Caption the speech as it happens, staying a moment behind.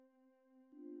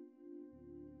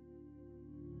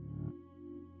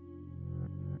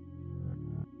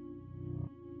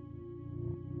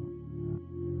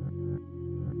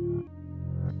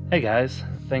Hey guys,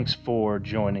 thanks for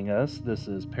joining us. This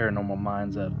is Paranormal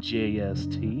Minds of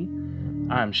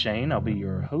JST. I'm Shane, I'll be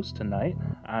your host tonight.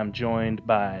 I'm joined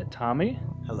by Tommy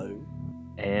Hello.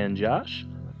 and Josh.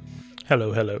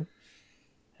 Hello, hello.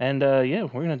 And we're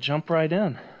going to jump right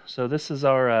in. So, this is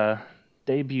our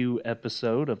debut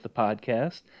episode of the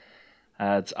podcast.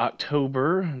 It's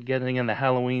October, getting in the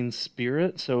Halloween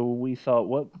spirit, so we thought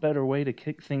what better way to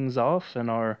kick things off in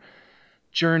our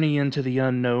journey into the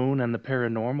unknown and the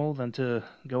paranormal than to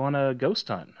go on a ghost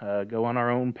hunt, go on our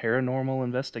own paranormal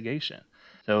investigation.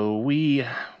 So we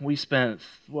spent,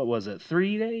 what was it,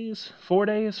 3 days, 4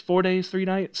 days, 4 days, 3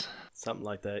 nights, Something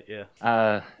like that,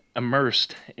 yeah.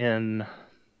 immersed in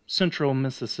central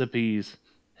Mississippi's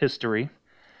history.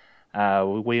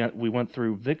 We went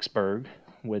through Vicksburg,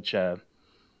 which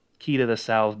key to the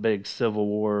South, big Civil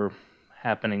War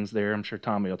happenings there. I'm sure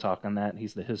Tommy will talk on that.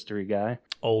 He's the history guy.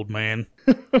 Old man.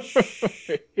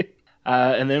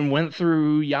 And then went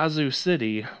through Yazoo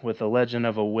City with the legend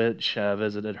of a witch,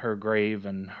 visited her grave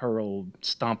and her old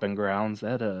stomping grounds.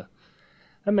 That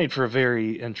made for a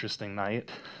very interesting night.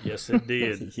 Yes, it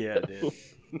did. Yeah, it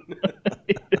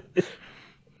did.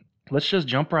 Let's just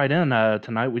jump right in.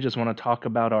 Tonight we just want to talk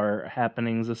about our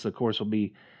happenings. This, of course, will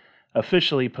be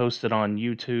officially posted on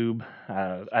YouTube.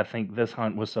 I think this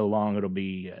hunt was so long it'll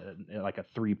be like a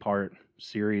 3-part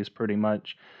series pretty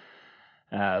much.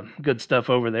 Good stuff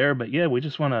over there, but yeah, we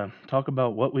just want to talk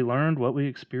about what we learned, what we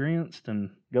experienced,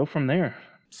 and go from there.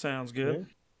 Sounds good.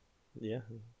 Yeah.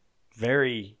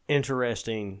 Very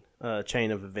interesting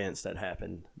chain of events that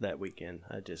happened that weekend,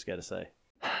 I just got to say.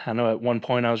 I know at one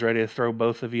point I was ready to throw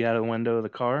both of you out of the window of the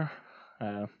car.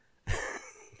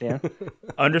 Yeah.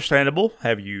 Understandable.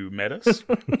 Have you met us?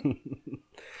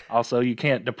 Also, you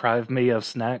can't deprive me of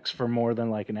snacks for more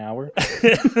than like an hour.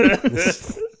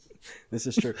 This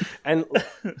is true. And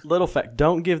little fact,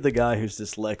 don't give the guy who's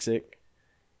dyslexic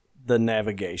the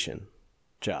navigation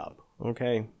job,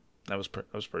 okay? That was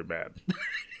pretty bad.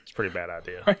 It's a pretty bad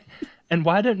idea. Right. And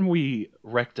why didn't we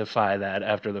rectify that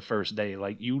after the first day?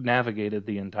 Like, you navigated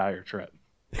the entire trip.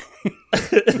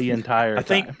 The entire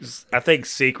time. I think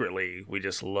secretly we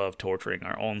just love torturing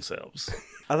our own selves.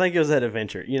 I think it was that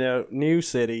adventure. You know, new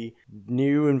city,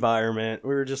 new environment.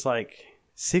 We were just like,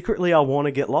 secretly I want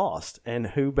to get lost. And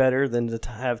who better than to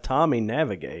have Tommy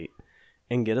navigate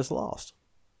and get us lost?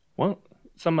 Well,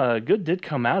 some good did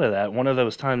come out of that. One of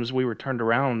those times we were turned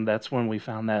around, that's when we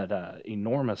found that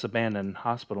enormous abandoned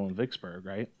hospital in Vicksburg,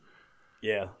 right?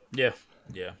 Yeah. Yeah.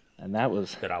 And that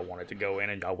was... That I wanted to go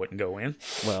in and y'all wouldn't go in.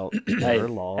 Well, Hey, we're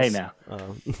lost. hey now.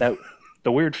 That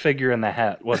the weird figure in the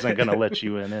hat wasn't going to let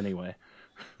you in anyway.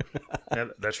 Yeah,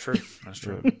 that's true. That's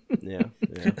true. Yeah.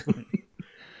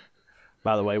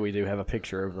 By the way, we do have a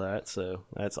picture of that, so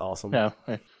that's awesome. Yeah,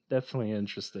 definitely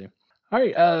interesting. All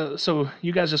right, so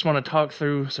you guys just want to talk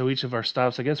through, so each of our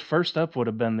stops, I guess first up would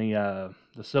have been the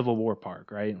Civil War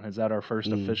Park, right? Is that our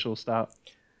first official stop?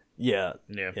 Yeah,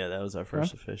 Yeah. that was our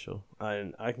first official.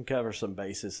 I can cover some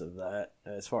basis of that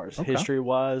as far as Okay. history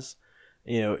wise.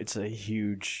 You know, it's a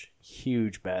huge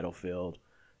battlefield.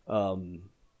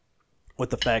 With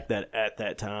the fact that at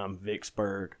that time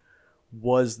Vicksburg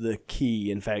was the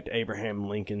key. In fact, Abraham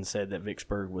Lincoln said that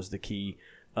Vicksburg was the key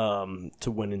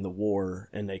to winning the war,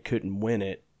 and they couldn't win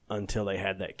it until they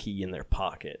had that key in their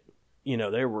pocket. You know,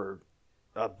 there were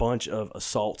a bunch of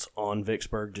assaults on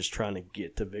Vicksburg just trying to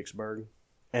get to Vicksburg.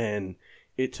 And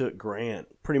it took Grant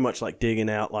pretty much like digging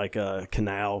out like a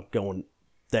canal going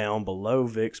down below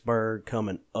Vicksburg,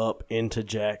 coming up into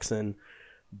Jackson,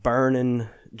 burning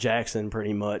Jackson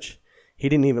pretty much. He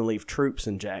didn't even leave troops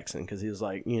in Jackson because he was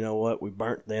like, you know what, we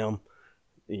burnt them.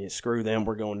 Yeah, screw them,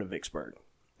 we're going to Vicksburg.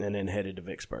 And then headed to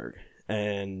Vicksburg.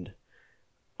 And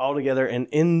all together, and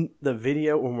in the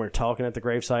video when we're talking at the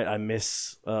gravesite, I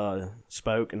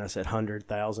misspoke and I said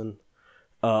 100,000.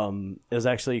 It was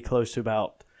actually close to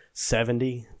about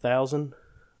 70,000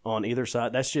 on either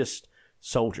side. That's just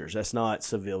soldiers. That's not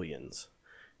civilians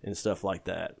and stuff like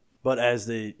that. But as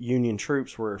the Union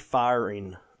troops were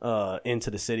firing into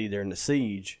the city during the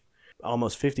siege,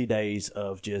 almost 50 days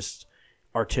of just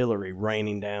artillery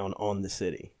raining down on the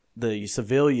city. The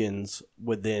civilians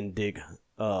would then dig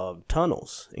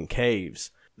tunnels and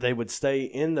caves. They would stay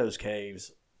in those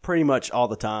caves pretty much all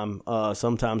the time.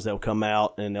 Sometimes they'll come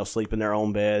out and they'll sleep in their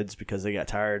own beds because they got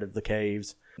tired of the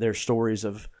caves. There's stories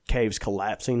of caves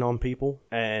collapsing on people,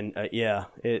 and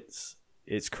it's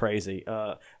crazy.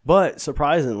 But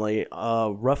surprisingly,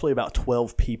 roughly about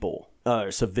 12 people,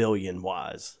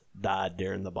 civilian-wise, died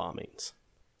during the bombings.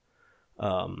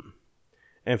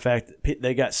 In fact,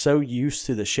 they got so used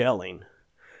to the shelling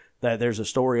that there's a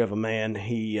story of a man,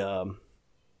 he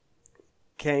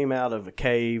came out of a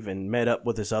cave and met up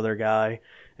with this other guy,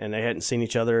 and they hadn't seen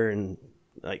each other in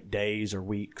like days or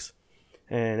weeks.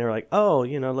 And they were like, oh,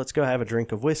 let's go have a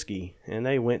drink of whiskey. And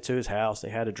they went to his house. They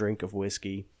had a drink of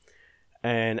whiskey.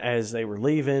 And as they were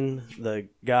leaving, the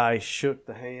guy shook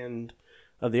the hand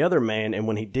of the other man. And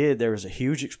when he did, there was a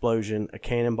huge explosion. A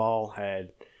cannonball had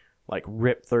like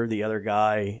ripped through the other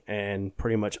guy. And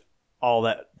pretty much all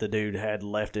that the dude had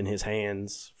left in his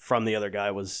hands from the other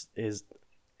guy was his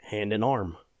hand and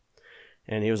arm.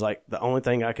 And he was like, the only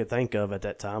thing I could think of at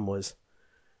that time was,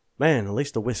 man, at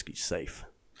least the whiskey's safe.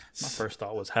 My first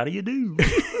thought was, how do you do?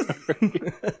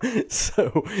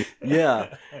 So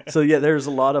there's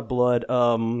a lot of blood,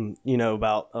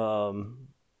 about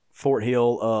Fort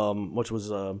Hill, which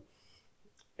was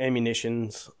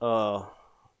ammunition's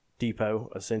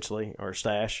depot, essentially, or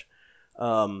stash,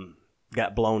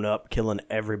 got blown up, killing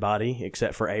everybody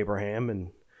except for Abraham,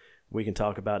 and we can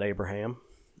talk about Abraham,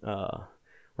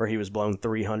 where he was blown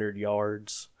 300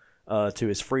 yards to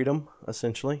his freedom,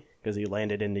 essentially, because he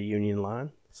landed in the Union line.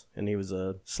 And he was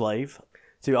a slave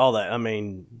to all that. I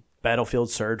mean, battlefield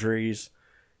surgeries.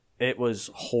 It was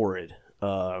horrid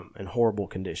and horrible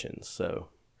conditions. So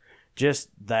just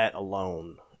that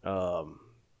alone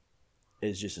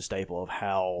is just a staple of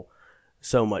how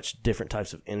so much different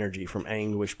types of energy from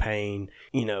anguish, pain,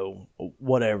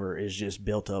 whatever is just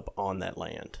built up on that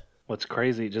land. What's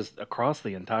crazy, just across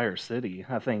the entire city,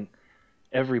 I think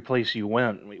every place you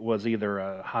went was either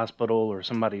a hospital or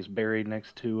somebody's buried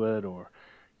next to it or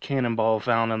cannonball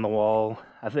found in the wall.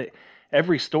 I think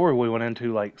every store we went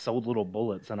into sold little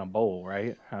bullets in a bowl,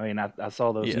 right? I mean, I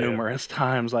saw those numerous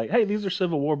times. Like, hey, these are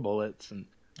Civil War bullets, and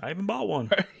I even bought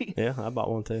one. Right? Yeah, I bought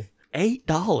one too.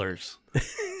 $8.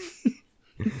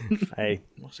 Hey,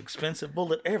 most expensive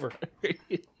bullet ever.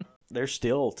 They're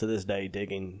still to this day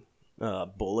digging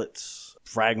bullets,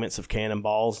 fragments of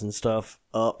cannonballs and stuff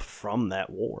up from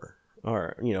that war,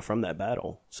 or from that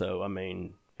battle. So I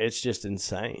mean, it's just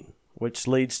insane. Which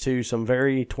leads to some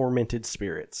very tormented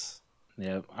spirits.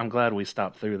 Yeah, I'm glad we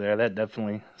stopped through there. That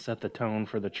definitely set the tone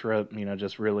for the trip,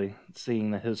 just really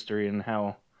seeing the history and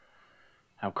how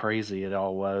crazy it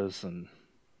all was. And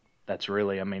that's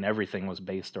really, everything was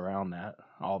based around that,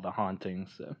 all the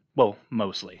hauntings. Well,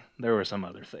 mostly. There were some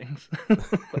other things.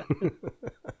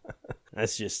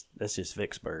 That's just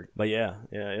Vicksburg. But yeah,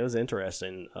 it was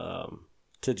interesting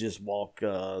to just walk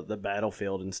the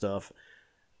battlefield and stuff.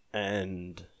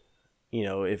 And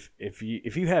if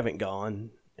you haven't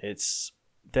gone, it's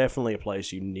definitely a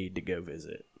place you need to go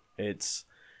visit. It's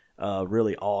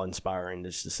really awe-inspiring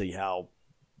just to see how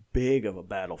big of a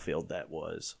battlefield that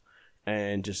was,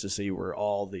 and just to see where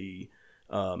all the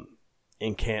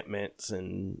encampments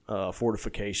and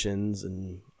fortifications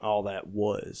and all that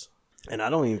was. And I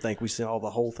don't even think we saw the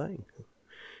whole thing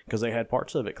because they had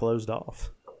parts of it closed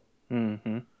off.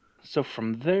 Mm-hmm. So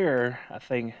from there, I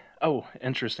think,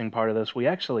 interesting part of this, we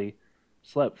actually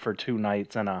slept for 2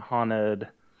 nights in a haunted,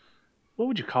 what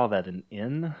would you call that, an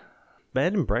inn?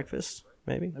 Bed and breakfast,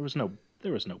 maybe? There was no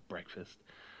breakfast.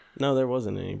 No, there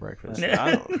wasn't any breakfast.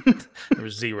 There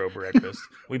was zero breakfast.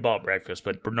 We bought breakfast,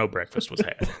 but no breakfast was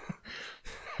had.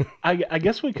 I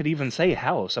guess we could even say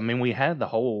house. I mean, we had the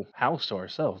whole house to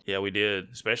ourselves. Yeah, we did,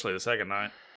 especially the second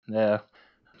night. Yeah.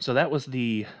 So that was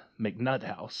the McNutt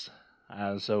house.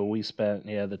 So we spent,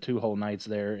 the 2 whole nights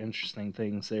there. Interesting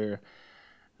things there.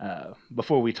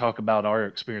 Before we talk about our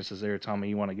experiences there, Tommy,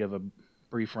 you want to give a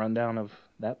brief rundown of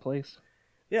that place?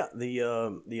 Yeah,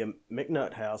 the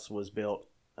McNutt house was built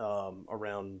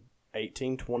around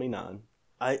 1829.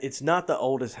 It's not the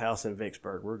oldest house in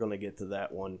Vicksburg. We're going to get to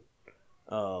that one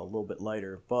a little bit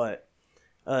later. But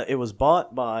it was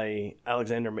bought by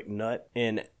Alexander McNutt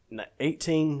in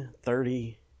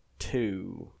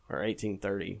 1832 or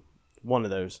 1830. One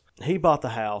of those. He bought the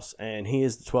house, and he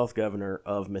is the 12th governor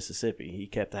of Mississippi. He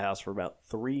kept the house for about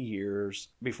 3 years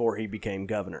before he became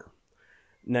governor.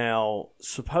 Now,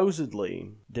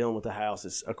 supposedly, dealing with the house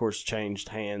has, of course, changed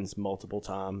hands multiple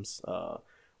times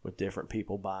with different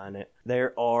people buying it.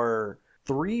 There are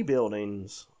 3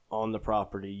 buildings on the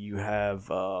property. You have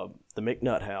the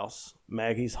McNutt house,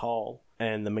 Maggie's Hall,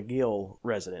 and the McGill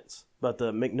residence. But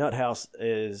the McNutt house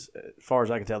is, as far as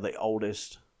I can tell, the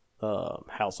oldest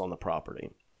house on the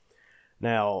property.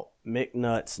 Now,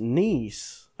 McNutt's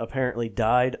niece apparently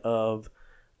died of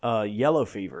yellow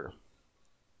fever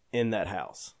in that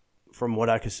house. From what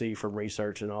I could see from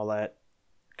research and all that,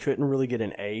 couldn't really get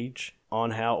an age on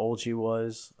how old she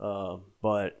was,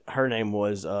 but her name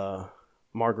was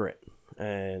Margaret,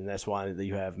 and that's why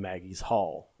you have Maggie's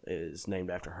Hall is named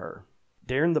after her.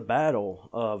 During the Battle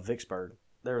of Vicksburg,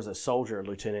 there was a soldier,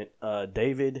 Lieutenant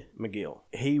David McGill.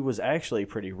 He was actually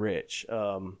pretty rich.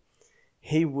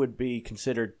 He would be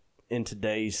considered in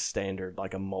today's standard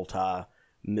like a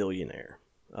multi-millionaire.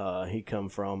 He come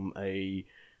from a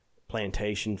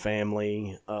plantation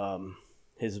family.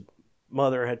 His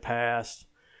mother had passed,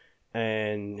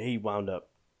 and he wound up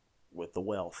with the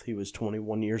wealth. He was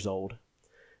 21 years old,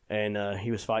 and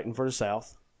he was fighting for the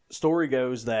South. Story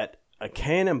goes that a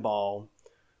cannonball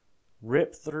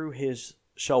ripped through his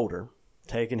shoulder,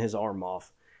 taking his arm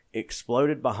off,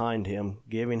 exploded behind him,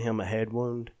 giving him a head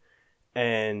wound,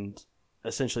 and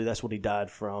essentially that's what he died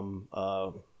from,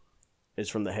 is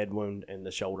from the head wound and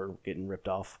the shoulder getting ripped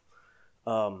off.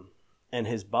 And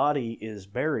his body is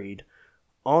buried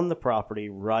on the property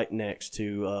right next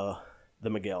to the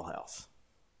Miguel house.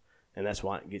 And that's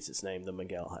why it gets its name, the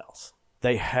Miguel house.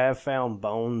 They have found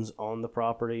bones on the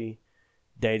property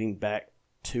dating back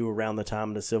to around the time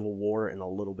of the Civil War and a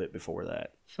little bit before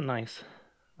that. It's a nice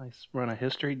run of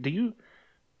history. Do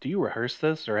you rehearse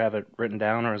this or have it written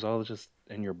down, or is all just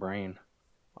in your brain?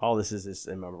 All this is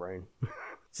in my brain.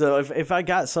 So if I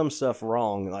got some stuff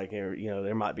wrong, like,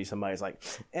 there might be somebody who's like,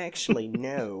 actually,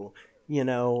 no,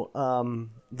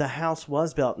 the house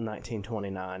was built in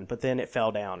 1929, but then it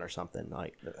fell down or something.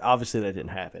 Like, obviously that didn't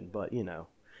happen, but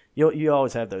you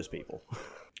always have those people.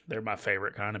 They're my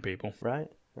favorite kind of people. Right.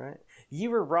 You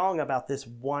were wrong about this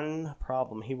one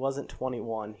problem. He wasn't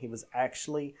 21. He was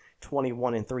actually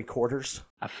 21 3/4.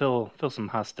 I feel some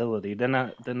hostility. Didn't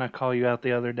I call you out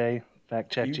the other day?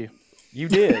 Fact checked you. You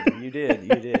did. You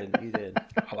did.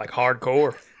 I like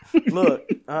hardcore. Look,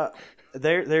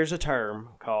 there's a term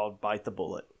called bite the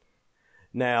bullet.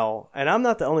 Now, and I'm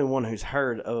not the only one who's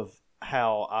heard of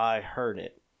how I heard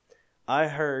it. I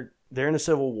heard during the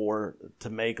Civil War, to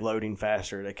make loading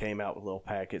faster, they came out with little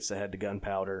packets that had the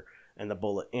gunpowder and the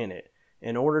bullet in it.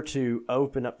 In order to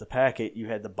open up the packet, you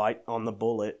had to bite on the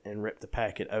bullet and rip the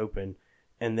packet open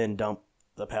and then dump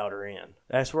the powder in.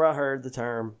 That's where I heard the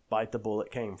term bite the bullet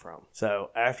came from.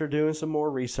 So after doing some more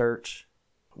research,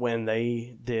 when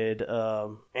they did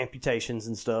amputations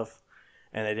and stuff,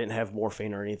 and they didn't have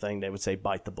morphine or anything, they would say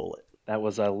bite the bullet. That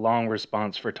was a long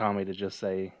response for Tommy to just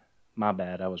say, my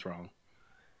bad, I was wrong.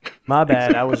 My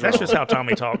bad, I was wrong. That's just how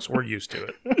Tommy talks. We're used to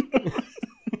it.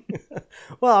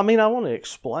 Well, I want to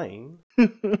explain. All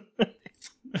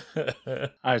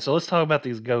right, so let's talk about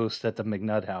these ghosts at the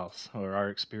McNutt house, or our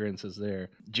experiences there.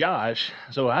 Josh,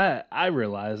 so I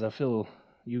realize, I feel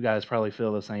you guys probably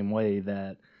feel the same way,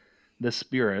 that this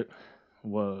spirit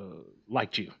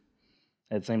liked you.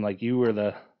 It seemed like you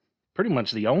were pretty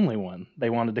much the only one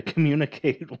they wanted to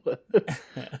communicate with.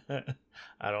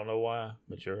 I don't know why,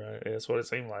 but you're right. That's what it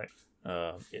seemed like.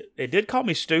 It did call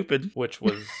me stupid, which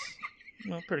was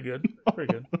pretty good.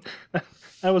 Pretty good.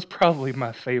 That was probably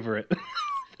my favorite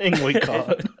thing we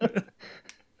caught.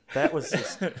 That was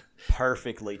just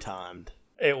perfectly timed.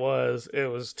 It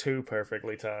was too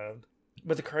perfectly timed.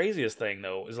 But the craziest thing,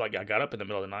 though, is like I got up in the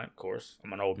middle of the night, of course.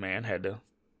 I'm an old man, had to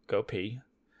go pee.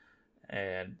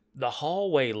 And the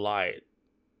hallway light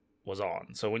was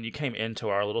on. So when you came into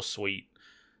our little suite,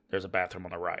 there's a bathroom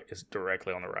on the right. It's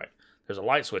directly on the right. There's a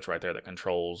light switch right there that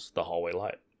controls the hallway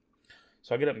light.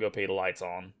 So I get up and go pee, the light's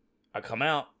on. I come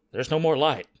out, there's no more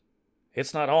light.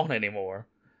 It's not on anymore.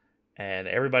 And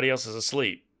everybody else is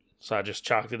asleep. So I just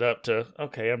chalked it up to,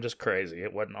 okay, I'm just crazy.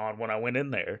 It wasn't on when I went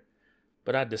in there.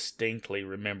 But I distinctly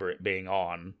remember it being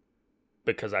on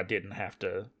because I didn't have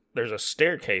to. There's a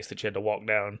staircase that you had to walk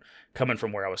down coming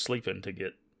from where I was sleeping to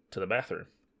get to the bathroom.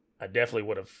 I definitely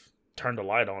would have turned the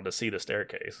light on to see the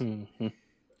staircase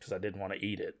because I didn't want to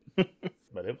eat it.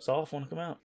 But it was off when I come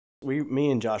out.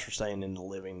 Me and Josh were staying in the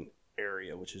living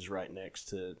area, which is right next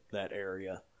to that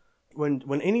area.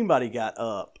 When anybody got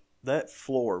up, that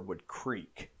floor would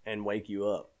creak and wake you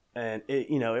up. And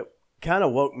it kind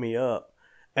of woke me up.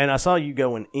 And I saw you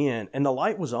going in, and the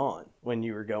light was on when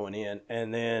you were going in.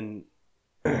 And then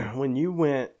when you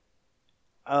went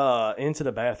into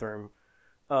the bathroom,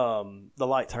 the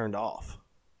light turned off.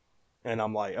 And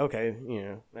I'm like, okay,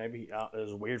 maybe it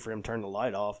was weird for him to turn the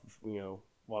light off,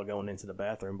 while going into the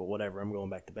bathroom, but whatever, I'm going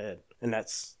back to bed. And I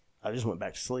just went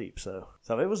back to sleep. So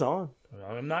it was on.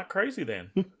 I'm not crazy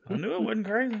then. I knew it wasn't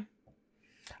crazy.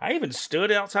 I even stood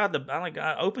outside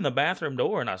I opened the bathroom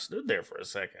door and I stood there for a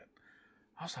second.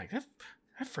 I was like, that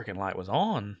freaking light was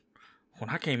on when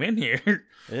I came in here.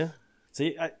 Yeah.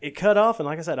 See, it cut off, and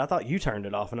like I said, I thought you turned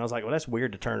it off, and I was like, well, that's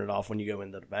weird to turn it off when you go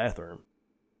into the bathroom.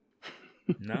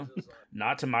 No,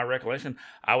 not to my recollection.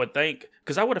 I would think,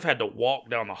 because I would have had to walk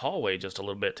down the hallway just a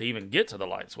little bit to even get to the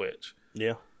light switch.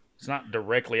 Yeah. It's not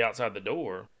directly outside the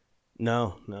door.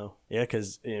 No. Yeah,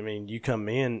 because, I mean, you come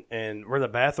in, and where the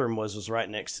bathroom was right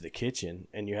next to the kitchen,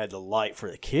 and you had the light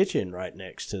for the kitchen right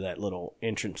next to that little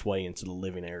entranceway into the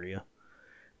living area.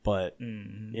 But,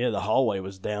 yeah, the hallway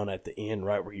was down at the end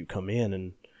right where you come in,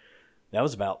 and that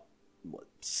was about,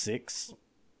 6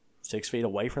 feet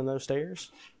away from those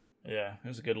stairs? Yeah, it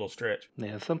was a good little stretch.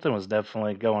 Yeah, something was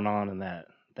definitely going on in that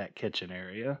kitchen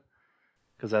area.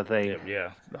 Because I think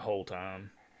Yeah, the whole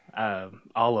time.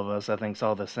 all of us, I think,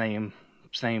 saw the same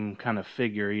kind of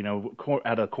figure, out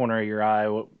of the corner of your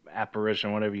eye,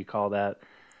 apparition, whatever you call that,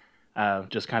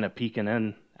 just kind of peeking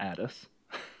in at us.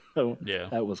 So Yeah.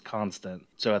 that was constant.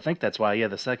 So I think that's why,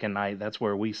 the second night, that's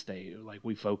where we stayed. Like,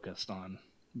 we focused on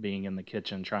being in the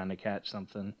kitchen trying to catch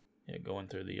something. Yeah, going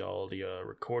through all the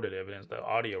recorded evidence, the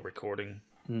audio recording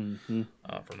from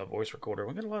the voice recorder.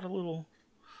 We got a lot of little,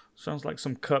 sounds like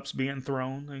some cups being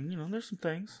thrown, and there's some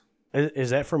things. Is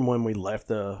that from when we left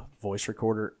the voice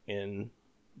recorder in?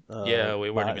 Yeah, we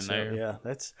weren't even there. Yeah,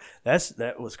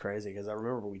 that was crazy because I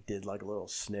remember we did like a little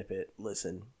snippet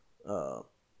listen,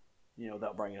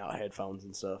 without bringing out headphones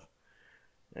and stuff.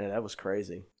 And that was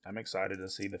crazy. I'm excited to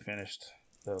see the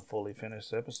fully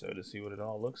finished episode to see what it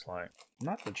all looks like.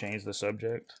 Not to change the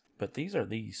subject, but these are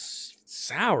the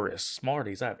sourest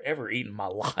Smarties I've ever eaten in my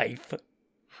life. What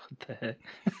the heck?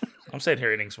 I'm sitting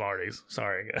here eating Smarties.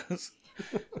 Sorry, guys.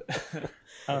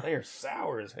 They are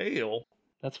sour as hell.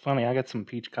 That's funny. I got some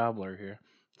peach cobbler here.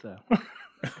 So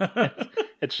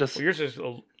it's just... Well, yours is,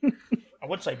 I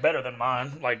would say better than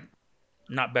mine. Like,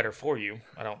 not better for you.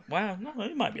 No,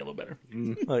 it might be a little better.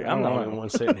 Like, I'm the only one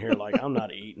sitting here like, I'm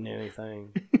not eating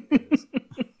anything.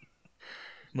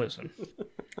 Listen,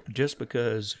 just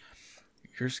because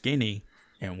you're skinny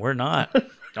and we're not,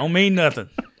 don't mean nothing.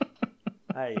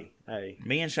 Hey.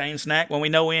 Me and Shane snack when we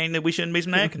know we shouldn't be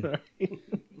snacking.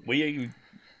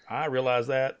 I realized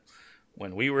that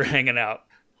when we were hanging out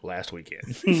last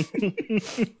weekend.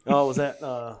 Oh, is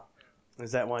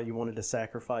that why you wanted to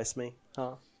sacrifice me?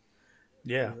 Huh?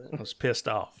 Yeah, I was pissed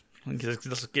off.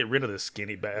 Let's get rid of this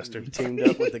skinny bastard. You teamed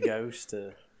up with the ghost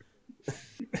to...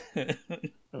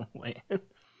 Oh, man.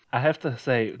 I have to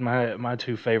say, my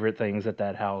two favorite things at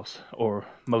that house, or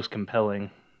most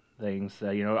compelling things,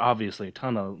 obviously a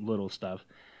ton of little stuff,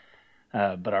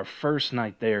 but our first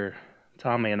night there,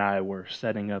 Tommy and I were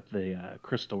setting up the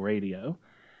crystal radio,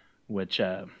 which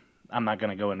I'm not going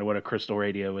to go into what a crystal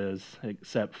radio is,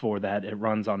 except for that it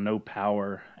runs on no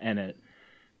power, and it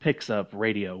picks up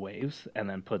radio waves and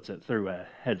then puts it through a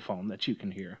headphone that you can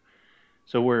hear.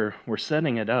 So we're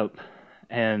setting it up,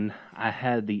 and I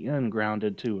had the end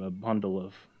grounded to a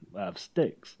bundle of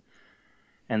sticks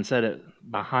and set it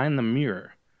behind the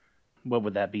mirror. What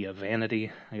would that be, a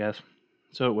vanity, I guess?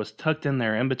 So it was tucked in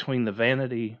there in between the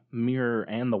vanity, mirror,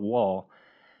 and the wall.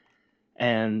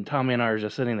 And Tommy and I are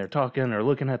just sitting there talking or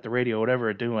looking at the radio,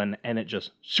 whatever it's doing, and it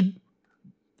just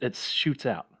shoots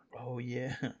out. Oh,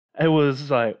 yeah. It was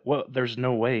like, well, there's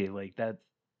no way. Like, that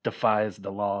defies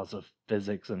the laws of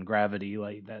physics and gravity.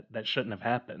 Like, that shouldn't have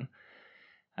happened.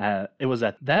 It was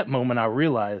at that moment I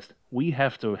realized we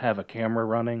have to have a camera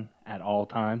running at all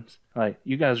times. Like,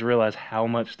 you guys realize how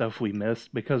much stuff we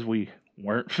missed because we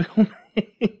weren't filming?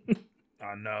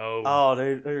 I know. Oh,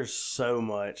 dude, there's so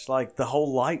much. Like, the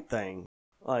whole light thing.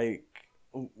 Like,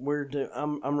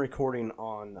 I'm recording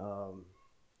on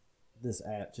this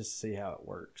app just to see how it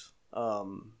works.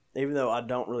 Even though I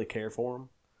don't really care for them,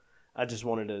 I just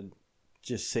wanted to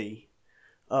just see.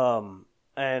 And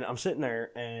I'm sitting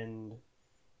there, and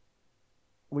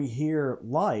we hear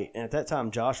light. And at that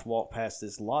time, Josh walked past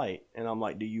this light, and I'm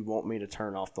like, do you want me to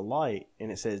turn off the light? And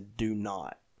it says, do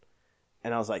not.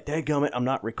 And I was like, dadgummit, I'm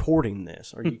not recording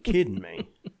this. Are you kidding me?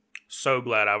 So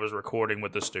glad I was recording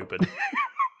with the stupid.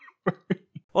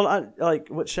 Well, I like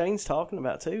what Shane's talking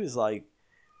about, too, is like,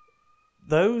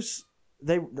 those...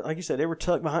 They, like you said, they were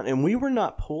tucked behind, and we were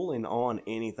not pulling on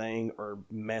anything or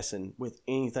messing with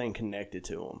anything connected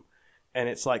to them. And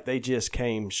it's like they just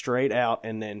came straight out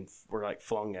and then were like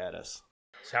flung at us.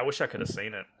 See, I wish I could have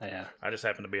seen it. Yeah. I just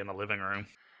happened to be in the living room.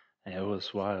 Yeah, it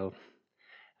was wild.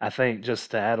 I think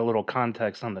just to add a little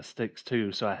context on the sticks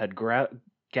too, so I had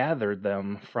gathered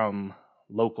them from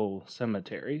local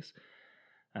cemeteries,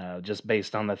 just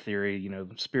based on the theory,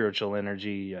 spiritual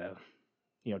energy,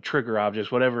 trigger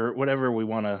objects, whatever we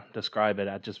want to describe it.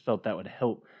 I just felt that would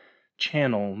help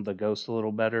channel the ghosts a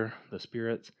little better, the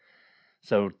spirits.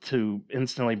 So to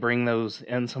instantly bring those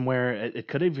in somewhere, it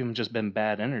could have even just been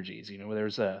bad energies.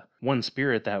 There's one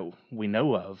spirit that we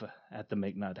know of at the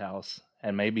McNutt house,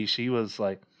 and maybe she was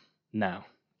like, no,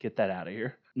 get that out of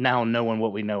here. now knowing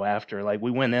what we know after, like we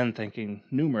went in thinking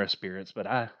numerous spirits, but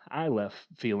I left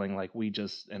feeling like we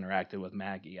just interacted with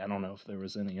Maggie. I don't know if there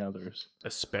was any others,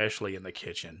 Especially in the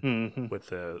kitchen mm-hmm. with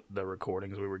the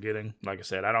recordings we were getting. Like I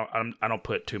said, I don't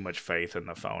put too much faith in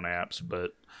the phone apps,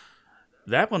 but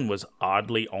that one was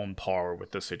oddly on par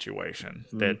with the situation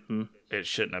that it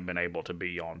shouldn't have been able to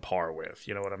be on par with.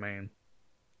 You know what I mean?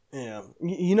 Yeah.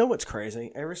 You know what's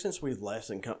crazy? Ever since we've left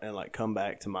and come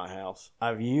back to my house,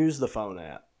 I've used the phone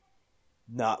app.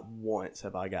 Not once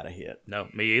have I got a hit. No,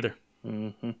 me either.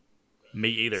 Mm-hmm. Me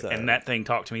either. So- And that thing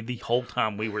talked to me the whole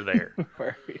time we were there.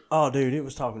 Oh, dude, it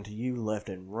was talking to you left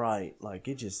and right. Like,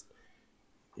 I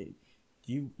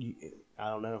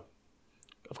don't know.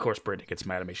 Of course, Brittany gets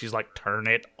mad at me. She's like, turn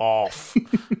it off.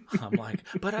 I'm like,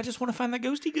 but I just want to find that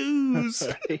ghosty goose.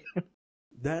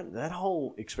 That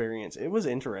whole experience, it was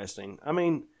interesting. I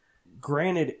mean,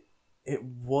 granted, it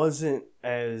wasn't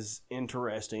as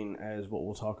interesting as what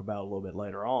we'll talk about a little bit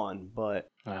later on, but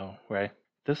Oh, right.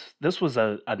 This was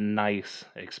a nice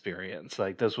experience.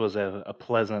 Like this was a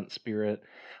pleasant spirit.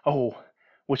 Oh,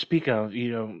 which speaking of,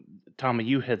 Tommy,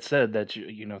 you had said that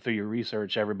through your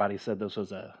research, everybody said this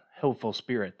was a helpful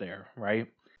spirit there, right?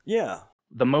 yeah.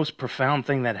 The most profound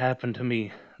thing that happened to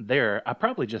me there, I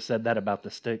probably just said that about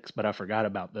the sticks, but I forgot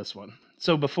about this one.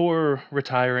 So before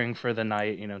retiring for the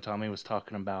night, Tommy was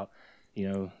talking about,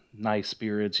 nice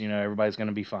spirits, everybody's going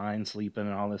to be fine sleeping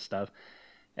and all this stuff.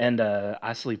 And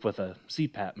I sleep with a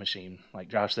CPAP machine. Like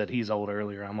Josh said, he's old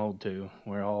earlier. I'm old too.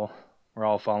 We're all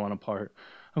falling apart.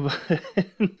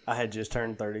 I had just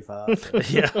turned 35. So.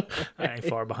 Yeah, I ain't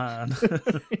far behind.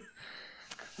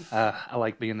 I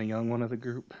like being the young one of the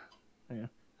group. Yeah.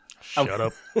 Shut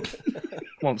up.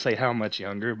 Won't say how much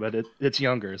younger, but it's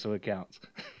younger, so it counts.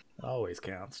 Always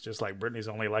counts. Just like Brittany's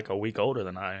only like a week older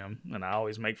than I am, and I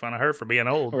always make fun of her for being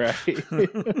old. Right.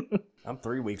 I'm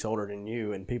 3 weeks older than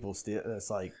you, and people still, it's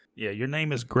like... Yeah, your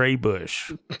name is Gray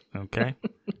Bush, okay?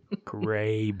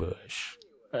 Gray Bush.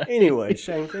 Anyway,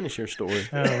 Shane, finish your story.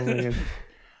 Oh, man.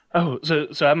 Oh,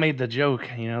 so I made the joke,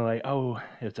 like, oh,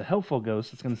 if it's a helpful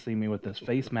ghost, it's going to see me with this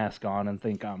face mask on and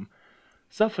think I'm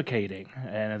suffocating,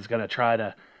 and it's going to try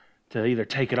to either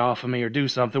take it off of me or do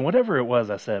something, whatever it was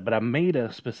I said. But I made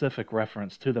a specific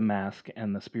reference to the mask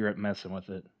and the spirit messing with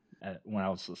it when I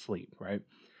was asleep, right?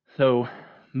 So,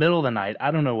 middle of the night,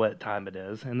 I don't know what time it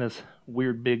is, in this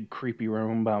weird, big, creepy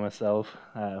room by myself.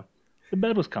 The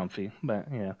bed was comfy, but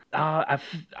yeah.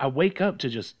 I wake up to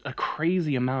just a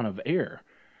crazy amount of air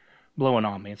blowing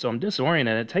on me. So I'm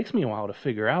disoriented. It takes me a while to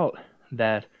figure out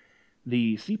that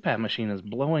the CPAP machine is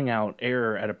blowing out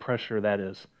air at a pressure that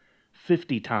is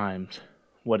 50 times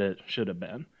what it should have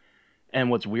been. And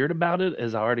what's weird about it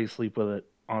is I already sleep with it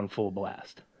on full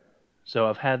blast. So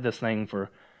I've had this thing for a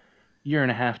year and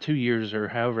a half, 2 years, or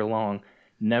however long.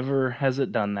 Never has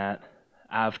it done that.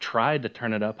 I've tried to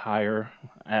turn it up higher,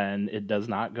 and it does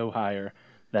not go higher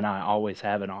than I always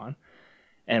have it on.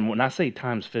 And when I say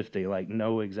times 50, like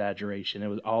no exaggeration, it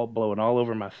was all blowing all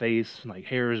over my face, like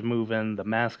hair is moving, the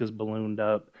mask is ballooned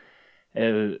up.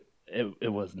 It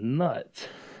was nuts.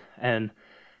 And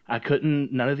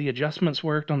none of the adjustments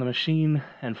worked on the machine.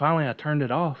 And finally I turned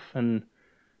it off and,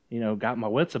 got my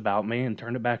wits about me and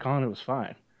turned it back on. It was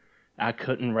fine. I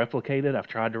couldn't replicate it. I've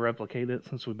tried to replicate it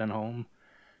since we've been home.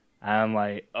 I'm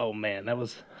like, oh man, that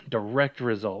was direct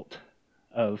result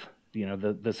of,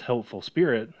 this helpful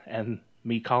spirit and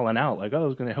me calling out like, oh,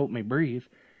 it's going to help me breathe.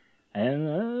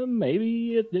 And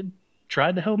maybe it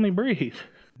tried to help me breathe.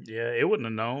 Yeah, it wouldn't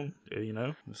have known,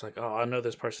 It's like, oh, I know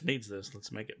this person needs this.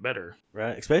 Let's make it better.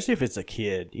 Right, especially if it's a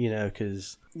kid,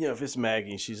 because, if it's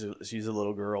Maggie, she's a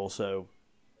little girl, so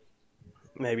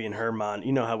maybe in her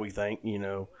mind, how we think,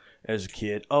 as a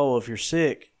kid, oh, if you're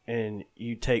sick and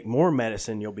you take more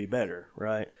medicine, you'll be better,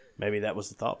 right? Maybe that was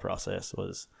the thought process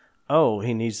was, oh,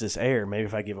 he needs this air. Maybe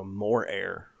if I give him more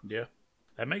air. Yeah,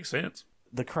 that makes sense.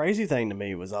 The crazy thing to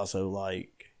me was also,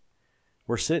 like,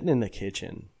 we're sitting in the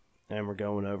kitchen and we're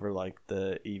going over, like,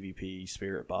 the EVP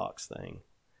spirit box thing.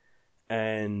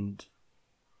 And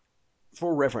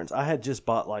for reference, I had just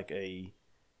bought, like, a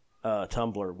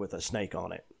tumbler with a snake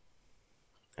on it.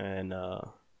 And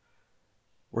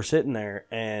we're sitting there,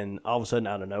 and all of a sudden,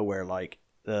 out of nowhere, like,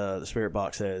 the spirit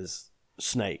box says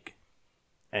snake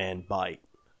and bite.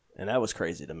 And that was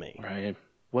crazy to me. Right.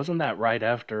 Wasn't that right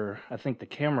after, I think the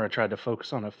camera tried to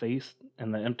focus on a face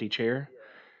in the empty chair?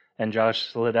 And Josh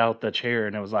slid out the chair,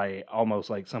 and it was like almost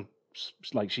like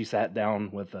she sat down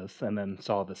with us and then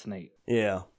saw the snake.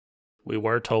 Yeah. We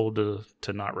were told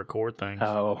to not record things.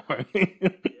 Oh.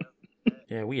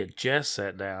 Yeah, we had just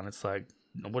sat down. It's like,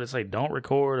 what did it say? Don't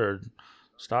record or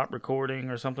stop recording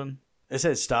or something? It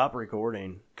said stop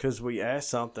recording because we asked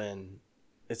something.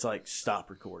 It's like stop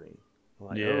recording.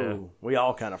 Like, Yeah. oh, we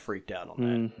all kind of freaked out on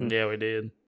that. Mhm. Yeah, we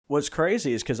did. What's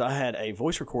crazy is because I had a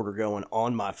voice recorder going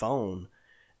on my phone,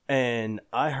 and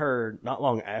I heard not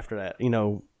long after that, you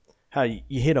know, how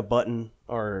you hit a button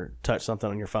or touch something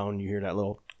on your phone, you hear that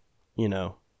little, you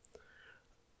know.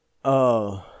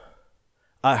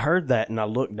 I heard that and I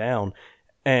looked down,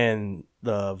 and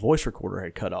the voice recorder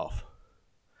had cut off,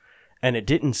 and it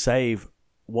didn't save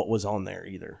what was on there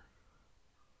either.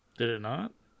 Did it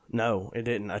not? No, it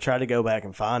didn't. I tried to go back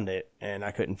and find it, and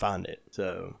I couldn't find it.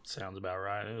 So Sounds about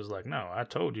right. It was like, no, I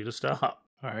told you to stop.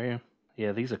 All right.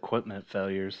 Yeah, these equipment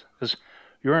failures. Because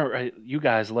you remember, you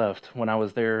guys left when I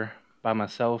was there by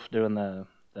myself doing the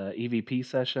EVP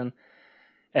session,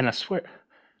 and I swear,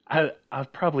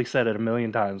 I've probably said it a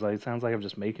million times. Like, it sounds like I'm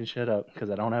just making shit up because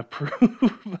I don't have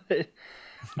proof. But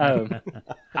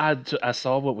I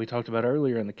saw what we talked about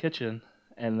earlier in the kitchen,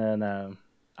 and then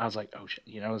I was like, oh shit,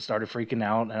 you know, I started freaking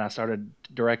out, and I started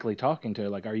directly talking to her,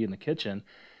 like, are you in the kitchen?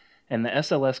 And the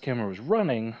SLS camera was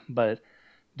running, but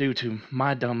due to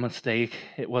my dumb mistake,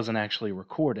 it wasn't actually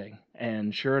recording.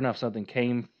 And sure enough, something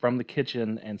came from the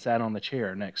kitchen and sat on the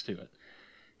chair next to it.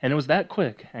 And it was that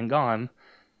quick and gone,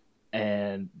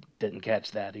 and didn't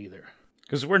catch that either.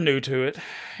 Because we're new to it,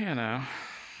 you know.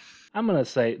 I'm gonna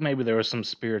say maybe there was some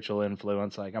spiritual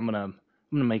influence. Like I'm gonna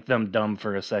make them dumb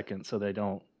for a second so they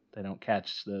don't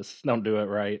catch this. Don't do it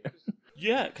right.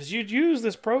 Yeah, because you'd use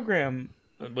this program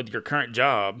with your current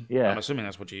job. Yeah. I'm assuming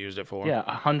that's what you used it for. Yeah,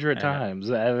 100 times.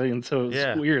 I mean, so it's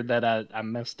Yeah. weird that I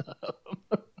messed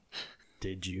up.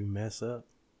 did you mess up?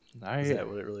 I, Is that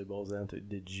what it really boils down to?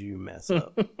 Did you mess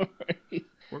up?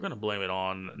 We're going to blame it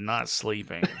on not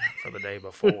sleeping for the day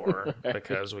before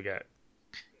because we got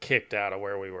kicked out of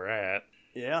where we were at.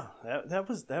 Yeah, that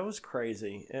was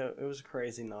crazy. It was a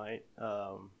crazy night.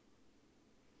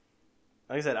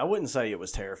 Like I said, I wouldn't say it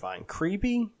was terrifying.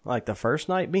 Creepy, like the first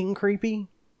night being creepy.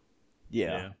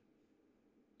 Yeah.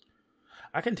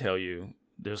 I can tell you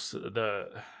this,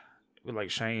 like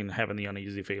Shane having the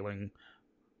uneasy feeling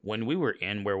when we were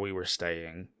in where we were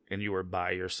staying and you were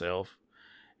by yourself,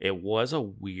 it was a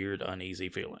weird uneasy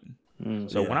feeling.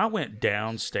 So when I went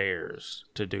downstairs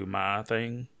to do my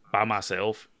thing by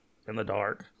myself in the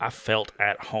dark, I felt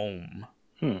at home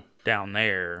down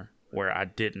there where I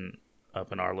didn't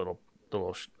up in our little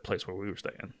place where we were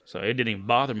staying. So it didn't even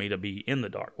bother me to be in the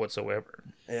dark whatsoever.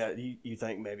 Yeah, you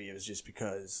think maybe it was just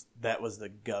because that was the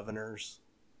governor's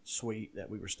suite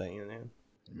that we were staying in?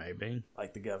 Maybe.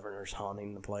 Like the governor's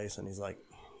haunting the place, and he's like,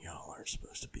 y'all aren't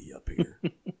supposed to be up here.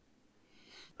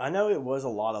 I know it was a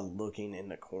lot of looking in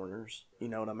the corners. You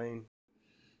know what I mean?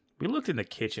 We looked in the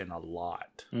kitchen a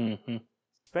lot. Mm-hmm.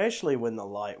 Especially when the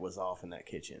light was off in that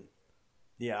kitchen.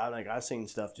 Yeah, I've seen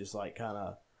stuff just like kind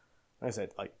of, like I said,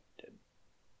 like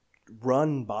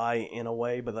run by in a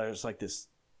way, but there's like this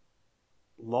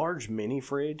large mini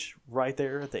fridge right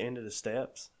there at the end of the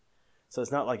steps. So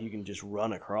it's not like you can just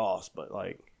run across, but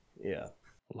like, yeah.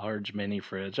 Large mini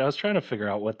fridge. I was trying to figure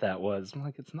out what that was. I'm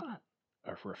like, it's not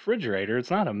a refrigerator.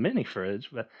 It's not a mini fridge,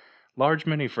 but large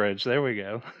mini fridge. There we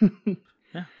go.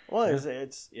 Well,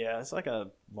 it's like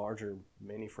a larger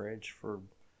mini fridge for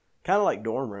kind of like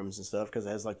dorm rooms and stuff because it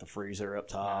has like the freezer up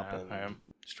top. Yeah, and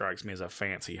Strikes me as a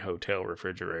fancy hotel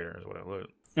refrigerator is what it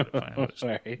looks.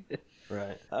 Right.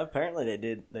 right.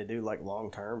 Apparently they do like long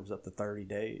terms up to 30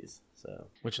 days. So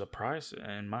Which the price,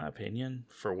 in my opinion,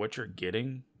 for what you're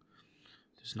getting,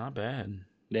 is not bad.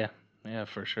 Yeah,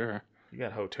 for sure. You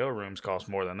got hotel rooms cost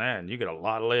more than that, and you get a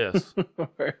lot less.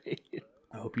 Right.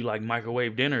 I hope you like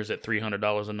microwave dinners at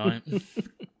 $300 a night.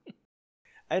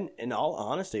 and in all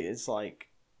honesty, it's like,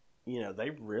 you know,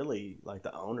 they really like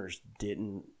the owners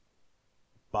didn't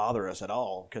bother us at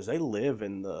all because they live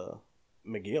in the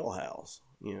McGill house.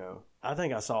 You know, I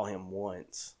think I saw him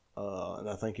once, and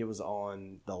I think it was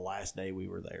on the last day we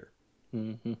were there.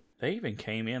 Mm-hmm. They even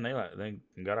came in. They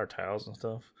got our towels and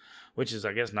stuff, which is,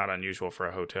 I guess, not unusual for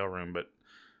a hotel room. But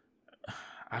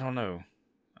I don't know.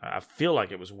 I feel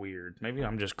like it was weird. Maybe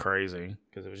I'm just crazy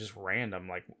because it was just random.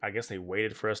 Like, I guess they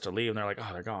waited for us to leave, and they're like, "Oh,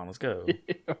 they're gone. Let's go."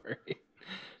 Right.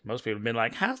 Most people have been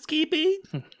like, "Housekeeping."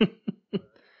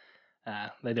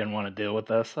 They didn't want to deal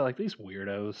with us. They're like, these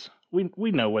weirdos.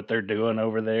 We know what they're doing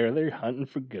over there. They're hunting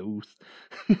for ghosts.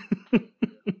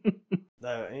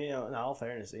 Though, you know, in all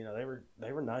fairness, you know,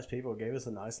 they were nice people. Gave us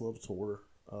a nice little tour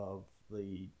of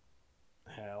the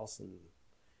house, and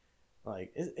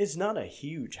like it's not a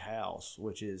huge house,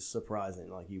 which is surprising.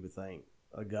 Like you would think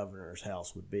a governor's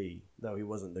house would be, though he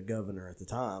wasn't the governor at the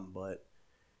time. But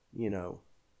you know,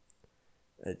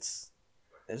 it's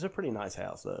a pretty nice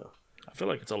house, though. I feel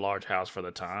like it's a large house for the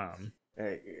time.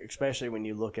 Especially when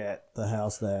you look at the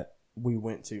house that we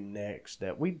went to next,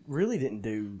 that we really didn't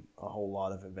do a whole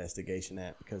lot of investigation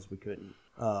at because we couldn't.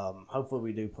 Hopefully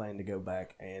we do plan to go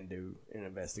back and do an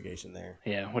investigation there.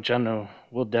 Yeah, which I know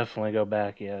we'll definitely go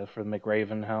back, for the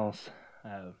McRaven house.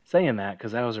 Saying that,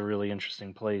 because that was a really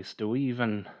interesting place. Do we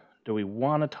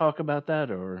want to talk about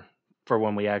that, or for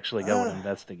when we actually go and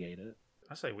investigate it?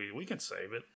 I say we can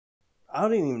save it. I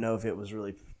didn't even know if it was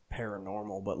really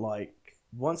paranormal, but like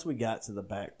once we got to the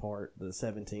back part, the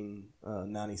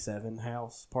 1797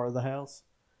 house part of the house,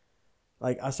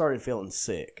 like I started feeling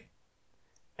sick,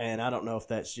 and I don't know if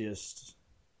that's just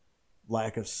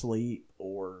lack of sleep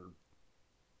or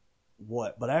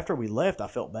what. But after we left, I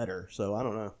felt better, so I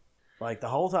don't know. Like the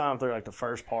whole time through, like the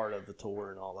first part of the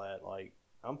tour and all that, like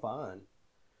I'm fine.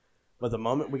 But the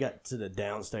moment we got to the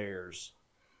downstairs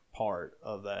part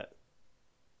of that,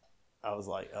 I was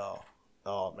like, oh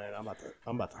man, I'm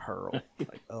about to hurl.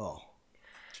 Like, oh,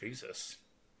 Jesus.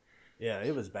 Yeah,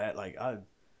 it was bad. Like I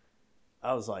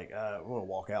was like, I'm gonna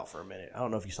walk out for a minute. I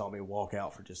don't know if you saw me walk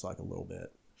out for just like a little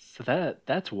bit. So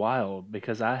that's wild,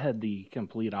 because I had the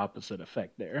complete opposite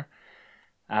effect there.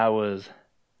 I was,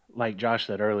 like Josh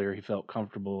said earlier, he felt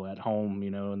comfortable at home,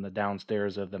 in the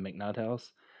downstairs of the McNutt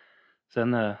house. So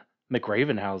in the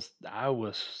McRaven house, I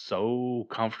was so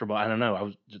comfortable. I don't know. I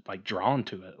was just like drawn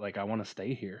to it. Like, I want to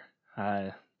stay here.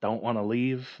 I don't want to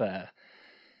leave.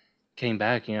 Came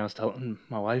back, I was telling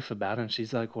my wife about it, and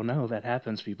she's like, well, no, that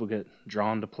happens. People get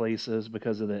drawn to places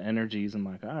because of the energies. I'm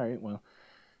like, all right, well,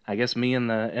 I guess me and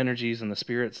the energies and the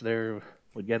spirits there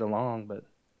would get along, but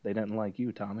they didn't like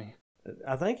you, Tommy.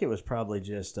 I think it was probably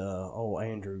just old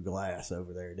Andrew Glass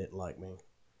over there didn't like me.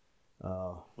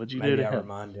 What'd you maybe do to I him?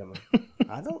 remind him.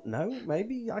 I don't know.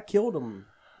 Maybe I killed him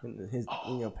in his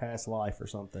past life or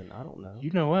something. I don't know.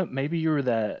 You know what? Maybe you were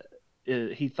that.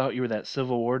 He thought you were that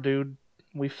Civil War dude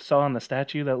we saw in the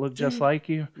statue that looked just like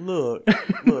you. Look!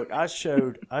 I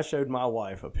showed my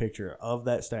wife a picture of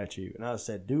that statue, and I